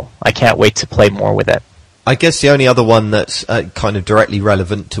really cool. I can't wait to play more with it. I guess the only other one that's kind of directly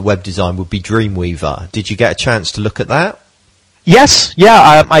relevant to web design would be Dreamweaver. Did you get a chance to look at that? Yes,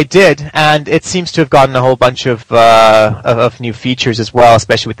 I did, and it seems to have gotten a whole bunch of new features as well,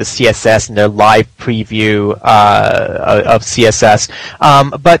 especially with the CSS and their live preview of CSS.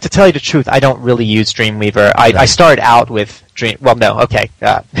 But to tell you the truth, I don't really use Dreamweaver. I started out with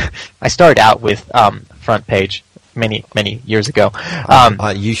I started out with Front Page many years ago.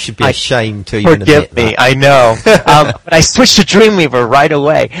 You should be ashamed to even admit forgive me. that. I know, but I switched to Dreamweaver right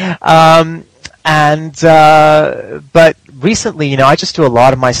away. But recently, you know, I just do a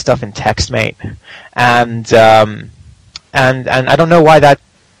lot of my stuff in TextMate, and I don't know why that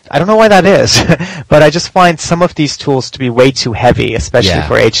is, but I just find some of these tools to be way too heavy, especially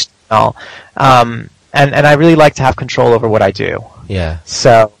for HTML. And I really like to have control over what I do. Yeah.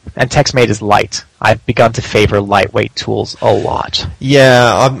 So, and TextMate is light. I've begun to favor lightweight tools a lot.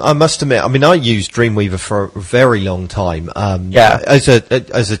 Yeah, I must admit. I mean, I used Dreamweaver for a very long time. As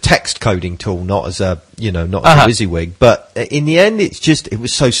a text coding tool, not as a as a WYSIWYG. But in the end, it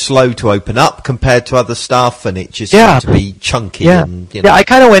was so slow to open up compared to other stuff, and it just had to be chunky. Yeah, and, you know. Yeah. I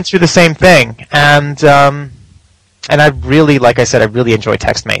kind of went through the same thing, and I really, like I said, I really enjoy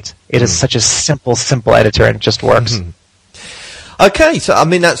TextMate. It is such a simple editor, and it just works. Mm-hmm. Okay, so I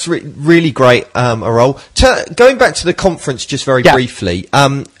mean that's really great, Aral. Going back to the conference just very briefly,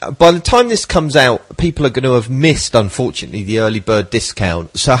 by the time this comes out, people are going to have missed, unfortunately, the early bird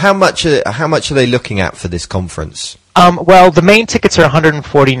discount. So how much are they looking at for this conference? Well, the main tickets are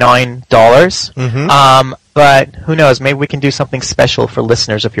 $149. Mm-hmm. But who knows? Maybe we can do something special for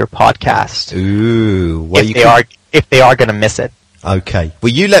listeners of your podcast. Ooh, well, if they are going to miss it. Okay.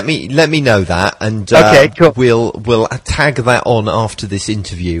 Well, you let me know that, and okay, cool. We'll tag that on after this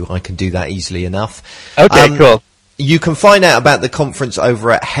interview. I can do that easily enough. Okay, cool. You can find out about the conference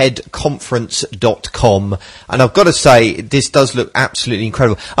over at headconference.com, and I've got to say, this does look absolutely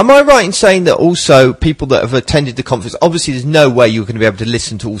incredible. Am I right in saying that also people that have attended the conference, obviously there's no way you're going to be able to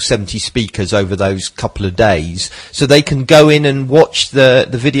listen to all 70 speakers over those couple of days, so they can go in and watch the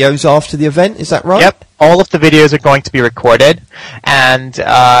videos after the event, is that right? Yep, all of the videos are going to be recorded, and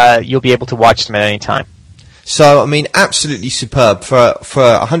you'll be able to watch them at any time. So, I mean, absolutely superb for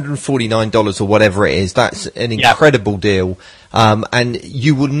 $149 or whatever it is. That's an incredible deal. And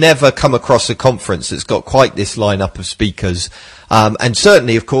you will never come across a conference that's got quite this lineup of speakers. And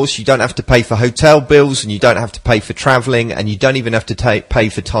certainly, of course, you don't have to pay for hotel bills, and you don't have to pay for traveling, and you don't even have to pay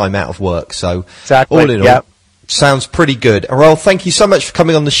for time out of work. So, all in all, sounds pretty good. Aral, thank you so much for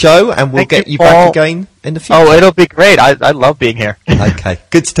coming on the show, and we'll get you back again in the future. Oh, it'll be great. I love being here. Okay,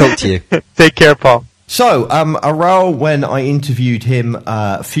 good to talk to you. Take care, Paul. So, Aral, when I interviewed him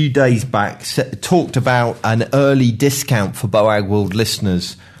a few days back, talked about an early discount for Boag World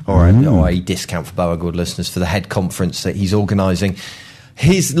listeners, or a discount for Boag World listeners for the head conference that he's organising.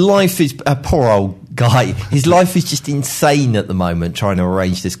 His life is, poor old guy. His life is just insane at the moment trying to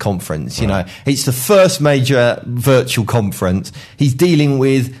arrange this conference. You know, it's the first major virtual conference. He's dealing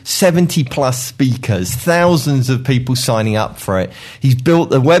with 70 plus speakers, thousands of people signing up for it. He's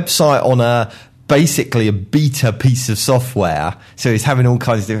built a website on basically a beta piece of software. So he's having all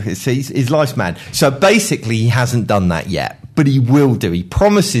kinds of different... So his life's mad. So basically he hasn't done that yet. But he will do. He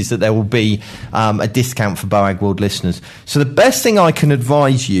promises that there will be a discount for Boag World listeners. So the best thing I can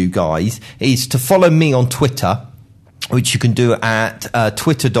advise you guys is to follow me on Twitter, which you can do at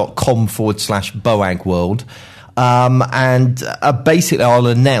twitter.com/Boag World. And basically I'll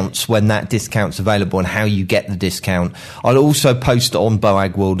announce when that discount's available and how you get the discount. I'll also post it on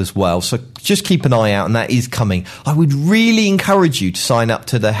Boag World as well. So just keep an eye out, and that is coming. I would really encourage you to sign up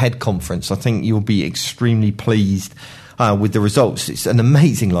to the head conference. I think you'll be extremely pleased with the results. It's an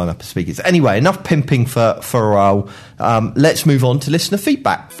amazing lineup of speakers. Anyway, enough pimping for Aral. Let's move on to listener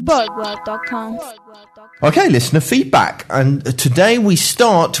feedback. Boagworld.com. Okay, listener feedback. And today we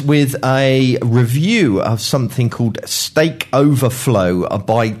start with a review of something called Steak Overflow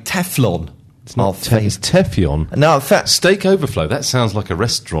by Teflon. It's not it's Teflon. No, in fact, Steak Overflow. That sounds like a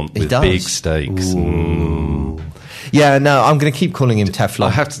restaurant with big steaks. Yeah, no, I'm going to keep calling him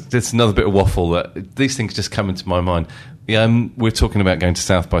Teflon. There's another bit of waffle that these things just come into my mind. We're talking about going to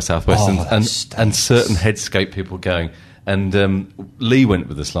South by Southwest and certain Headscape people going. And Lee went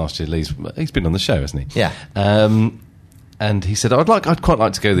with us last year. He's been on the show, hasn't he? Yeah. And he said, I'd quite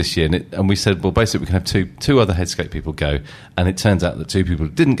like to go this year. And we said, well, basically, we can have two other Headscape people go. And it turns out that two people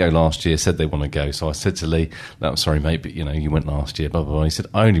who didn't go last year said they want to go. So I said to Lee, no, I'm sorry, mate, but, you went last year, blah, blah, blah. He said,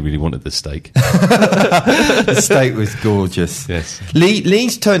 I only really wanted the steak. The steak was gorgeous. Yes.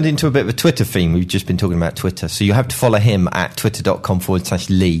 Lee's turned into a bit of a Twitter theme. We've just been talking about Twitter. So you have to follow him at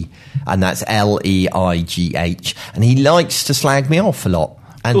twitter.com/Lee. And that's Leigh. And he likes to slag me off a lot.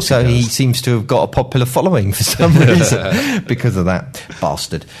 And so he seems to have got a popular following for some reason because of that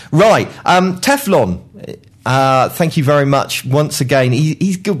bastard. Right, Teflon. Thank you very much once again.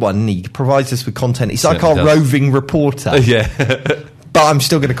 He's a good one. He provides us with content. He's like our roving reporter. Yeah. But I'm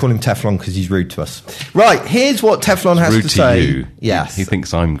still going to call him Teflon because he's rude to us. Right, here's what Teflon has to say. You. Yes. He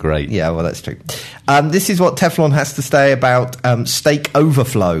thinks I'm great. Yeah, well, that's true. This is what Teflon has to say about Steak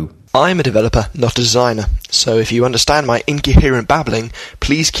Overflow. I'm a developer, not a designer, so if you understand my incoherent babbling,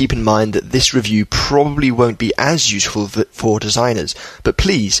 please keep in mind that this review probably won't be as useful for designers, but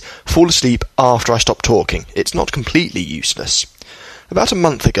please, fall asleep after I stop talking. It's not completely useless. About a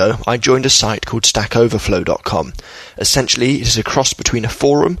month ago, I joined a site called stackoverflow.com. Essentially, it is a cross between a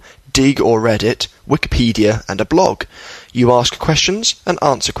forum, Dig or Reddit, Wikipedia, and a blog. You ask questions and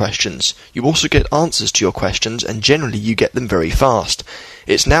answer questions. You also get answers to your questions, and generally you get them very fast.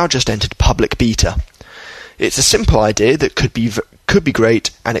 It's now just entered public beta. It's a simple idea that could be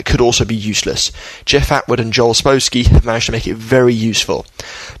great, and it could also be useless. Jeff Atwood and Joel Spolsky have managed to make it very useful.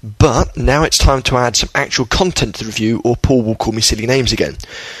 But now it's time to add some actual content to the review, or Paul will call me silly names again.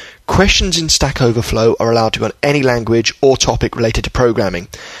 Questions in Stack Overflow are allowed to be on any language or topic related to programming,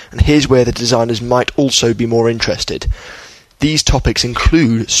 and here's where the designers might also be more interested. These topics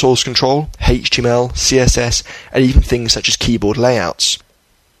include source control, HTML, CSS, and even things such as keyboard layouts.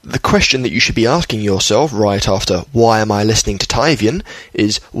 The question that you should be asking yourself right after why am I listening to Tyvian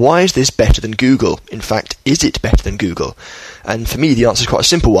is, why is this better than Google? In fact, is it better than Google? And for me, the answer is quite a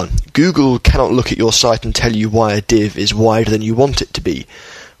simple one. Google cannot look at your site and tell you why a div is wider than you want it to be.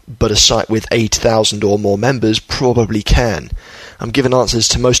 But a site with 8,000 or more members probably can. I'm given answers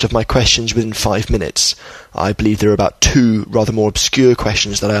to most of my questions within 5 minutes. I believe there are about 2 rather more obscure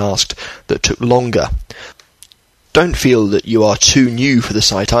questions that I asked that took longer. Don't feel that you are too new for the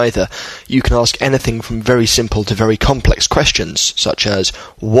site either. You can ask anything from very simple to very complex questions, such as,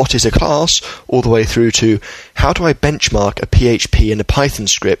 what is a class, all the way through to, how do I benchmark a PHP and a Python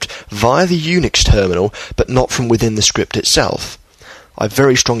script via the Unix terminal, but not from within the script itself? I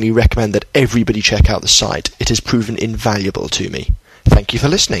very strongly recommend that everybody check out the site. It has proven invaluable to me. Thank you for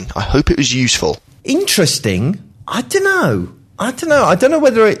listening. I hope it was useful. Interesting. I don't know. I don't know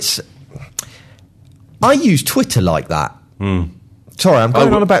whether it's... I use Twitter like that. Sorry, I'm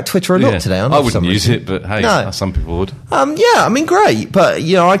going on about Twitter a lot today. I wouldn't use it, but hey, some people would. Yeah, I mean, great. But,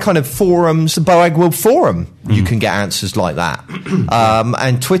 I kind of forums, the Boag World forum, you can get answers like that.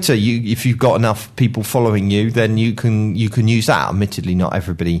 And Twitter, if you've got enough people following you, then you can use that. Admittedly, not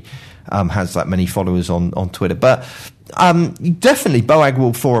everybody has that many followers on Twitter. But definitely, Boag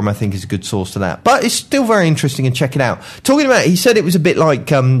World forum, I think, is a good source to that. But it's still very interesting, and check it out. Talking about, he said it was a bit like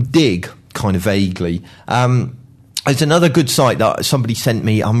Dig, kind of vaguely. There's another good site that somebody sent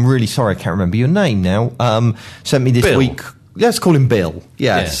me. I'm really sorry, I can't remember your name now. Sent me this week let's call him Bill.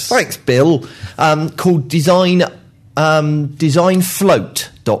 Yes. Thanks, Bill. Called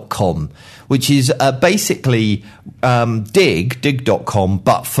designfloat.com, which is basically dig.com,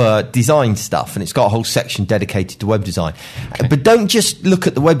 but for design stuff. And it's got a whole section dedicated to web design. Okay. But don't just look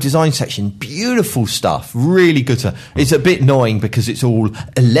at the web design section. Beautiful stuff. Really good stuff. It's a bit annoying because it's all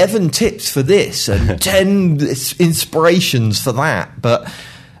 11 tips for this and 10 inspirations for that. But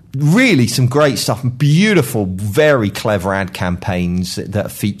really some great stuff. Beautiful, very clever ad campaigns that are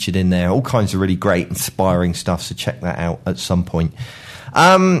featured in there. All kinds of really great, inspiring stuff. So check that out at some point.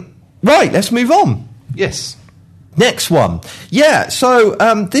 Right, let's move on. Yes. Next one. Yeah, so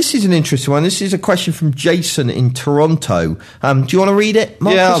this is an interesting one. This is a question from Jason in Toronto. Do you want to read it,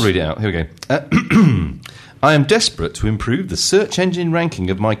 Marcus? Yeah, I'll read it out. Here we go. I am desperate to improve the search engine ranking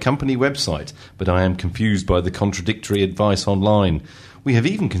of my company website, but I am confused by the contradictory advice online. We have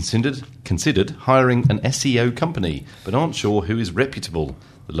even considered hiring an SEO company, but aren't sure who is reputable.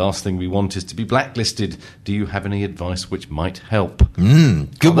 The last thing we want is to be blacklisted. Do you have any advice which might help? Good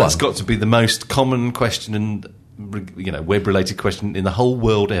one. That's got to be the most common question and web-related question in the whole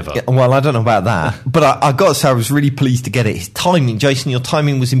world ever. Yeah, well, I don't know about that, but I got to say I was really pleased to get it. His timing, Jason, your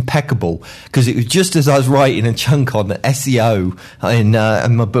timing was impeccable because it was just as I was writing a chunk on SEO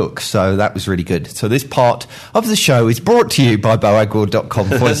in my book, so that was really good. So this part of the show is brought to you by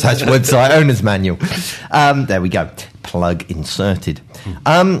boagworld.com/website owner's manual. There we go. Plug inserted.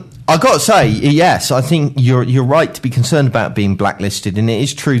 I got to say, yes, I think you're right to be concerned about being blacklisted, and it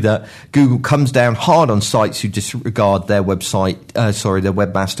is true that Google comes down hard on sites who disregard their their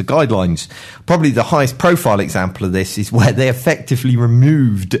webmaster guidelines. Probably the highest profile example of this is where they effectively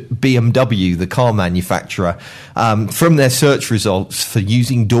removed BMW, the car manufacturer, from their search results for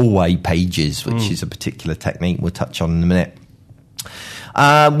using doorway pages, which is a particular technique we'll touch on in a minute.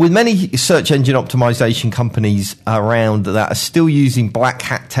 With many search engine optimization companies around that are still using black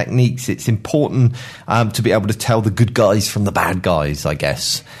hat techniques, it's important to be able to tell the good guys from the bad guys, I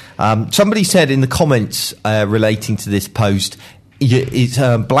guess. Somebody said in the comments relating to this post,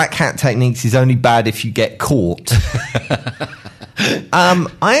 black hat techniques is only bad if you get caught.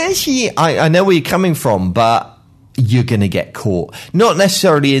 I know where you're coming from, but you're going to get caught. Not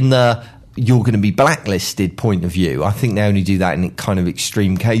necessarily in the you're going to be blacklisted point of view. I think they only do that in kind of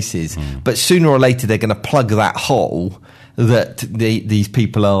extreme cases. But sooner or later, they're going to plug that hole that these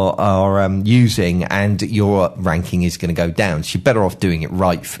people are using, and your ranking is going to go down. So you're better off doing it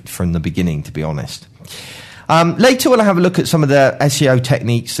right from the beginning, to be honest. Later, we'll have a look at some of the SEO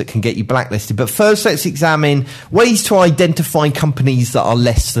techniques that can get you blacklisted. But first, let's examine ways to identify companies that are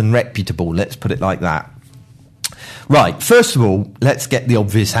less than reputable. Let's put it like that. Right, first of all, let's get the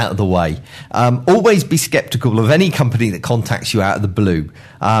obvious out of the way. Always be skeptical of any company that contacts you out of the blue.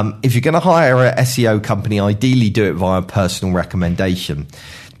 If you're going to hire a SEO company, ideally do it via personal recommendation.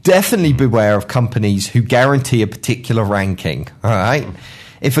 Definitely beware of companies who guarantee a particular ranking, all right?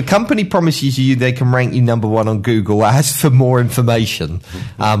 If a company promises you they can rank you number one on Google, ask for more information.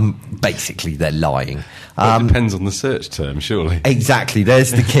 Basically, they're lying. Well, it depends on the search term, surely. Exactly,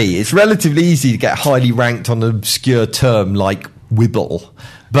 there's the key. It's relatively easy to get highly ranked on an obscure term like Wibble.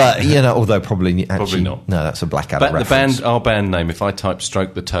 But, although probably not. No, that's a Blackadder reference. Our band name, if I type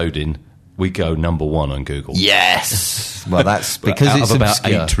Stroke the Toad in, we go number one on Google. Yes. Well, that's because it's about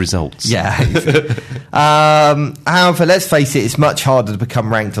obscure. 8 results. Yeah. However, let's face it, it's much harder to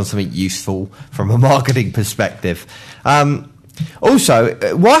become ranked on something useful from a marketing perspective. Also,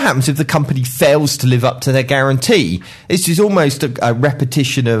 what happens if the company fails to live up to their guarantee? This is almost a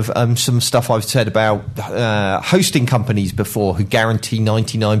repetition of some stuff I've said about hosting companies before who guarantee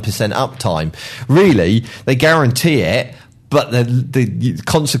 99% uptime. Really, they guarantee it, but the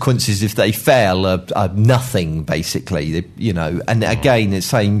consequences if they fail are nothing, basically. And again, the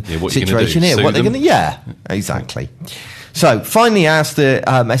same situation here. What they're going to? Yeah, exactly. So, finally, ask the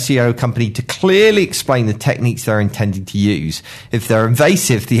SEO company to clearly explain the techniques they're intending to use. If they're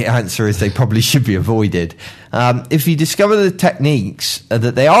invasive, the answer is they probably should be avoided. If you discover the techniques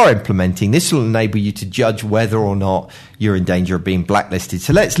that they are implementing, this will enable you to judge whether or not you're in danger of being blacklisted.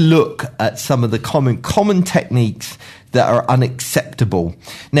 So let's look at some of the common techniques that are unacceptable.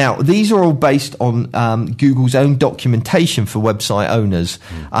 Now, these are all based on Google's own documentation for website owners.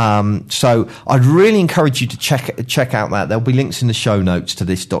 So I'd really encourage you to check out that. There'll be links in the show notes to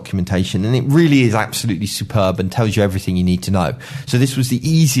this documentation, and it really is absolutely superb and tells you everything you need to know. So this was the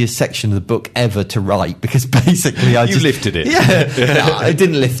easiest section of the book ever to write, because basically I just lifted it. Yeah, no, I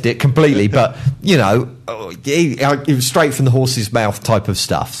didn't lift it completely, but it was straight from the horse's mouth type of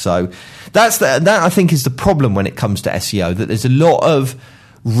stuff. So that I think is the problem when it comes to SEO, that there's a lot of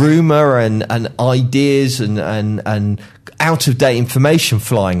rumor and ideas and out of date information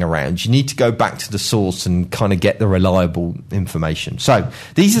flying around. You need to go back to the source and kind of get the reliable information. So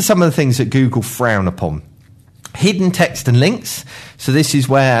these are some of the things that Google frown upon. Hidden text and links. So this is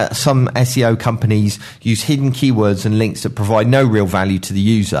where some SEO companies use hidden keywords and links that provide no real value to the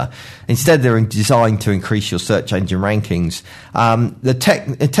user. Instead, they're designed to increase your search engine rankings. The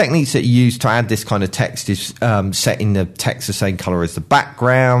techniques that you use to add this kind of text is setting the text the same color as the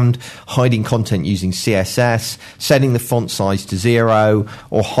background, hiding content using CSS, setting the font size to 0,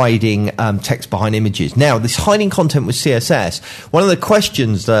 or hiding text behind images. Now, this hiding content with CSS, one of the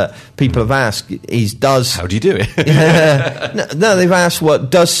questions that people have asked is, how do you do it? No, they've asked,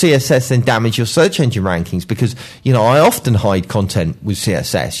 does CSS then damage your search engine rankings? Because, I often hide content with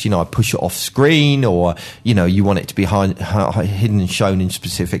CSS. I push it off screen, or, you want it to be hidden and shown in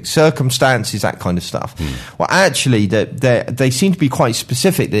specific circumstances, that kind of stuff. Well, actually, they seem to be quite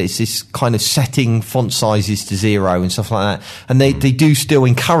specific that it's this kind of setting font sizes to 0 and stuff like that. And they do still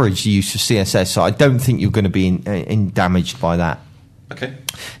encourage the use of CSS. So I don't think you're going to be damaged by that. Okay.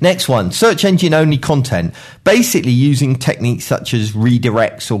 Next one, search engine only content. Basically, using techniques such as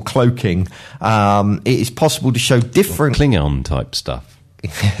redirects or cloaking, it is possible to show different Klingon type stuff.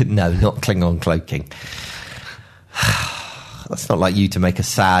 No, not Klingon cloaking. That's not like you to make a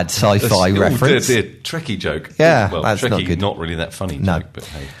sad sci-fi reference. A Trekkie joke. Yeah, well, that's Trekkie, not good. Not really that funny No. joke, but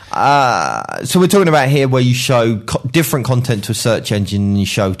hey. So we're talking about here where you show different content to a search engine than you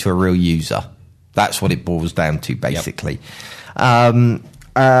show to a real user. That's what it boils down to, basically. Yep.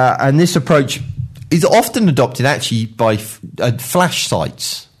 And this approach is often adopted actually by Flash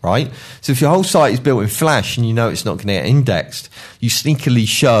sites, right? So if your whole site is built in Flash and it's not going to get indexed, you sneakily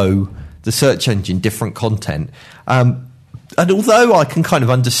show the search engine different content. And although I can kind of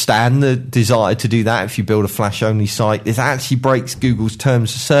understand the desire to do that if you build a Flash-only site, this actually breaks Google's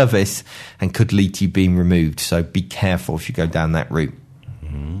terms of service and could lead to you being removed. So be careful if you go down that route.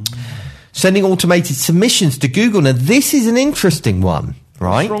 Sending automated submissions to Google. Now, this is an interesting one,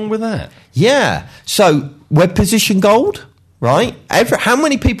 right? What's wrong with that? Yeah. So, Web Position Gold, right? How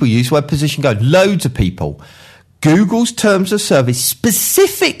many people use Web Position Gold? Loads of people. Google's terms of service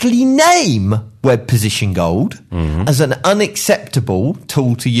specifically name Web Position Gold as an unacceptable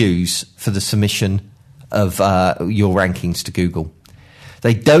tool to use for the submission of your rankings to Google.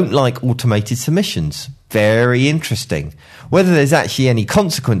 They don't like automated submissions. Very interesting. Whether there's actually any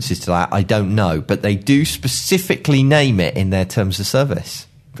consequences to that, I don't know. But they do specifically name it in their terms of service.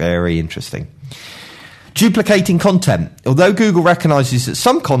 Very interesting. Duplicating content. Although Google recognises that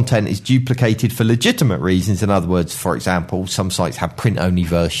some content is duplicated for legitimate reasons, in other words, for example, some sites have print-only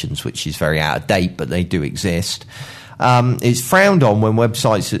versions, which is very out of date, but they do exist. It's frowned on when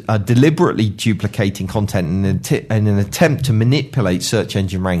websites are deliberately duplicating content in an attempt to manipulate search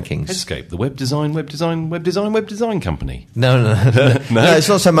engine rankings. Headscape, the web design company. No, it's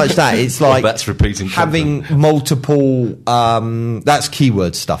not so much that. It's like that's repeating having content. multiple. That's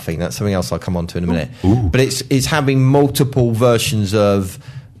keyword stuffing. That's something else I'll come on to in a minute. Ooh. But it's having multiple versions of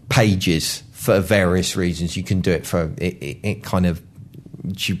pages for various reasons. You can do it for it kind of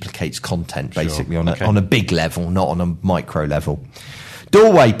duplicates content basically on a big level, not on a micro level.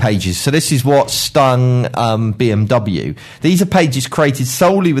 Doorway pages. So this is what stung BMW. These are pages created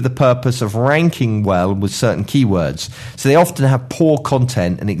solely with the purpose of ranking well with certain keywords. So they often have poor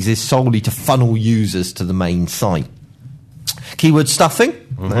content and exist solely to funnel users to the main site. Keyword stuffing.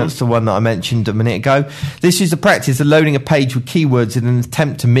 That's the one that I mentioned a minute ago. This is the practice of loading a page with keywords in an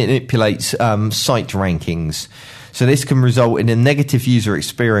attempt to manipulate site rankings. So this can result in a negative user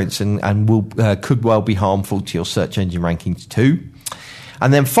experience and could well be harmful to your search engine rankings too.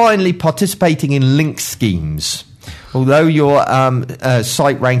 And then finally, participating in link schemes. Although your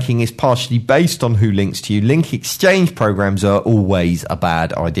site ranking is partially based on who links to you, link exchange programs are always a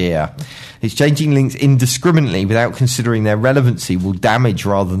bad idea. Exchanging links indiscriminately without considering their relevancy will damage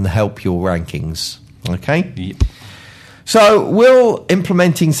rather than help your rankings. Okay? Yep. So, will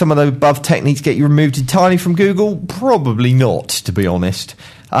implementing some of the above techniques get you removed entirely from Google? Probably not, to be honest.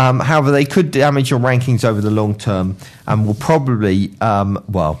 However, they could damage your rankings over the long term and will probably, there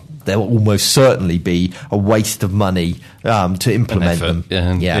will almost certainly be a waste of money to implement them.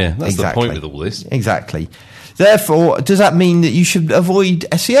 Yeah, that's exactly. the point with all this. Exactly. Therefore, does that mean that you should avoid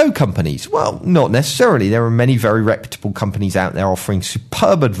SEO companies? Well, not necessarily. There are many very reputable companies out there offering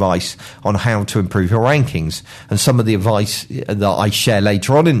superb advice on how to improve your rankings. And some of the advice that I share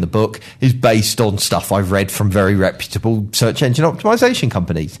later on in the book is based on stuff I've read from very reputable search engine optimization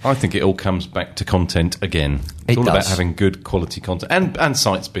companies. I think it all comes back to content again. It's all about having good quality content and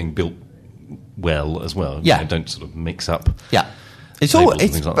sites being built well as well. Yeah. Don't sort of mix up. Yeah. It's tables all and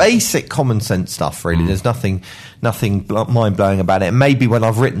it's things like that. basic common sense stuff, really. There's nothing mind blowing about it. And maybe when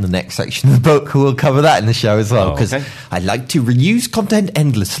I've written the next section of the book, we'll cover that in the show as well, because I like to reuse content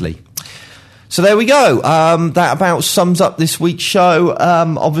endlessly. So there we go. That about sums up this week's show.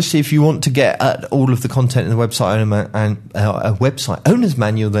 Obviously, if you want to get at all of the content in the website website owner's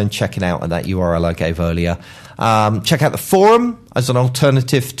manual, then check it out at that URL I gave earlier. Check out the forum as an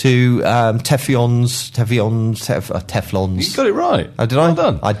alternative to Teflons. You got it right. Oh, did Well I?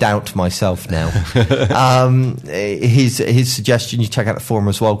 done. I doubt myself now. His suggestion, you check out the forum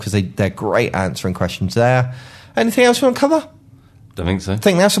as well, because they're great answering questions there. Anything else you want to cover? Don't think so. I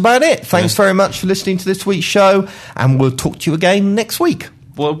think that's about it. Thanks very much for listening to this week's show, and we'll talk to you again next week.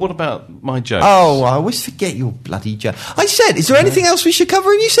 Well, what about my jokes? Oh, I always forget your bloody joke. I said, is there anything else we should cover?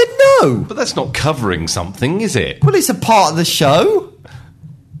 And you said no. But that's not covering something, is it? Well, it's a part of the show.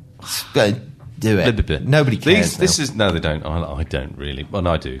 Go do it. Blah, blah, blah. Nobody cares. This is no, they don't. I don't really. Well,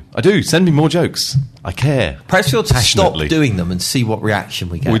 no, I do. I do. Send me more jokes. I care. Perhaps we'll stop passionately. doing them and see what reaction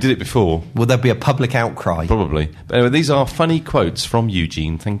we get. We did it before. Will there be a public outcry? Probably. But anyway, these are funny quotes from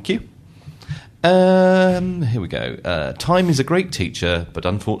Eugene. Thank you. Here we go. Time is a great teacher, but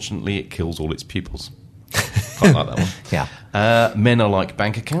unfortunately it kills all its pupils. Quite like that one. Yeah. Men are like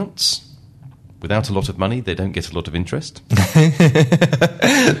bank accounts. Without a lot of money, they don't get a lot of interest.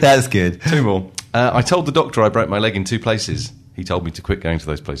 That's good. Two more. I told the doctor I broke my leg in 2 places. He told me to quit going to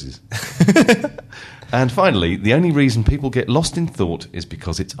those places. And finally, the only reason people get lost in thought is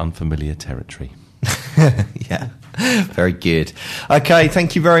because it's unfamiliar territory. Yeah. Very good. Okay,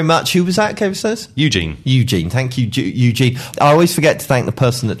 thank you very much. Who was that, Kevin says? Eugene. Thank you, Eugene. I always forget to thank the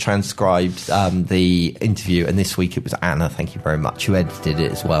person that transcribed the interview, and this week it was Anna. Thank you very much, who edited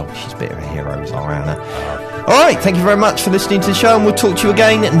it as well. She's a bit of a hero, is our Anna. All right, thank you very much for listening to the show, and we'll talk to you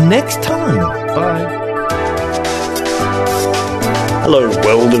again next time. Bye. Hello,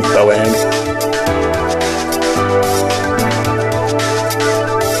 world of Bohem.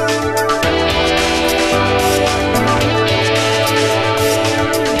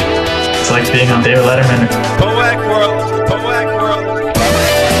 It's like being on David Letterman. Boag World. Boag World.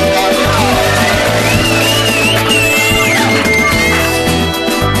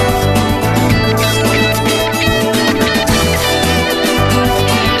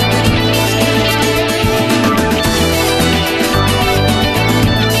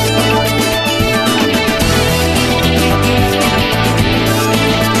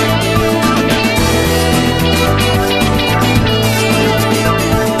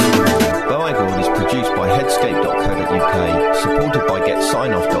 Supported by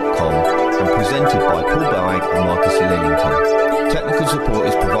GetSignOff.com and presented by Paul Boag and Marcus Lillington. Technical support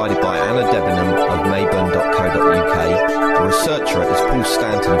is provided by Anna Debenham of Mayburn.co.uk. The researcher is Paul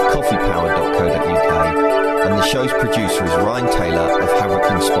Stanton of CoffeePower.co.uk, and the show's producer is Ryan Taylor of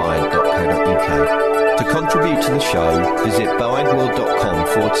Havocinspired.co.uk. To contribute to the show, visit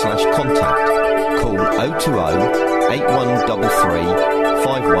boagworld.com/contact. Call 020 8133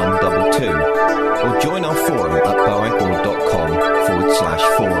 5122 or join our forum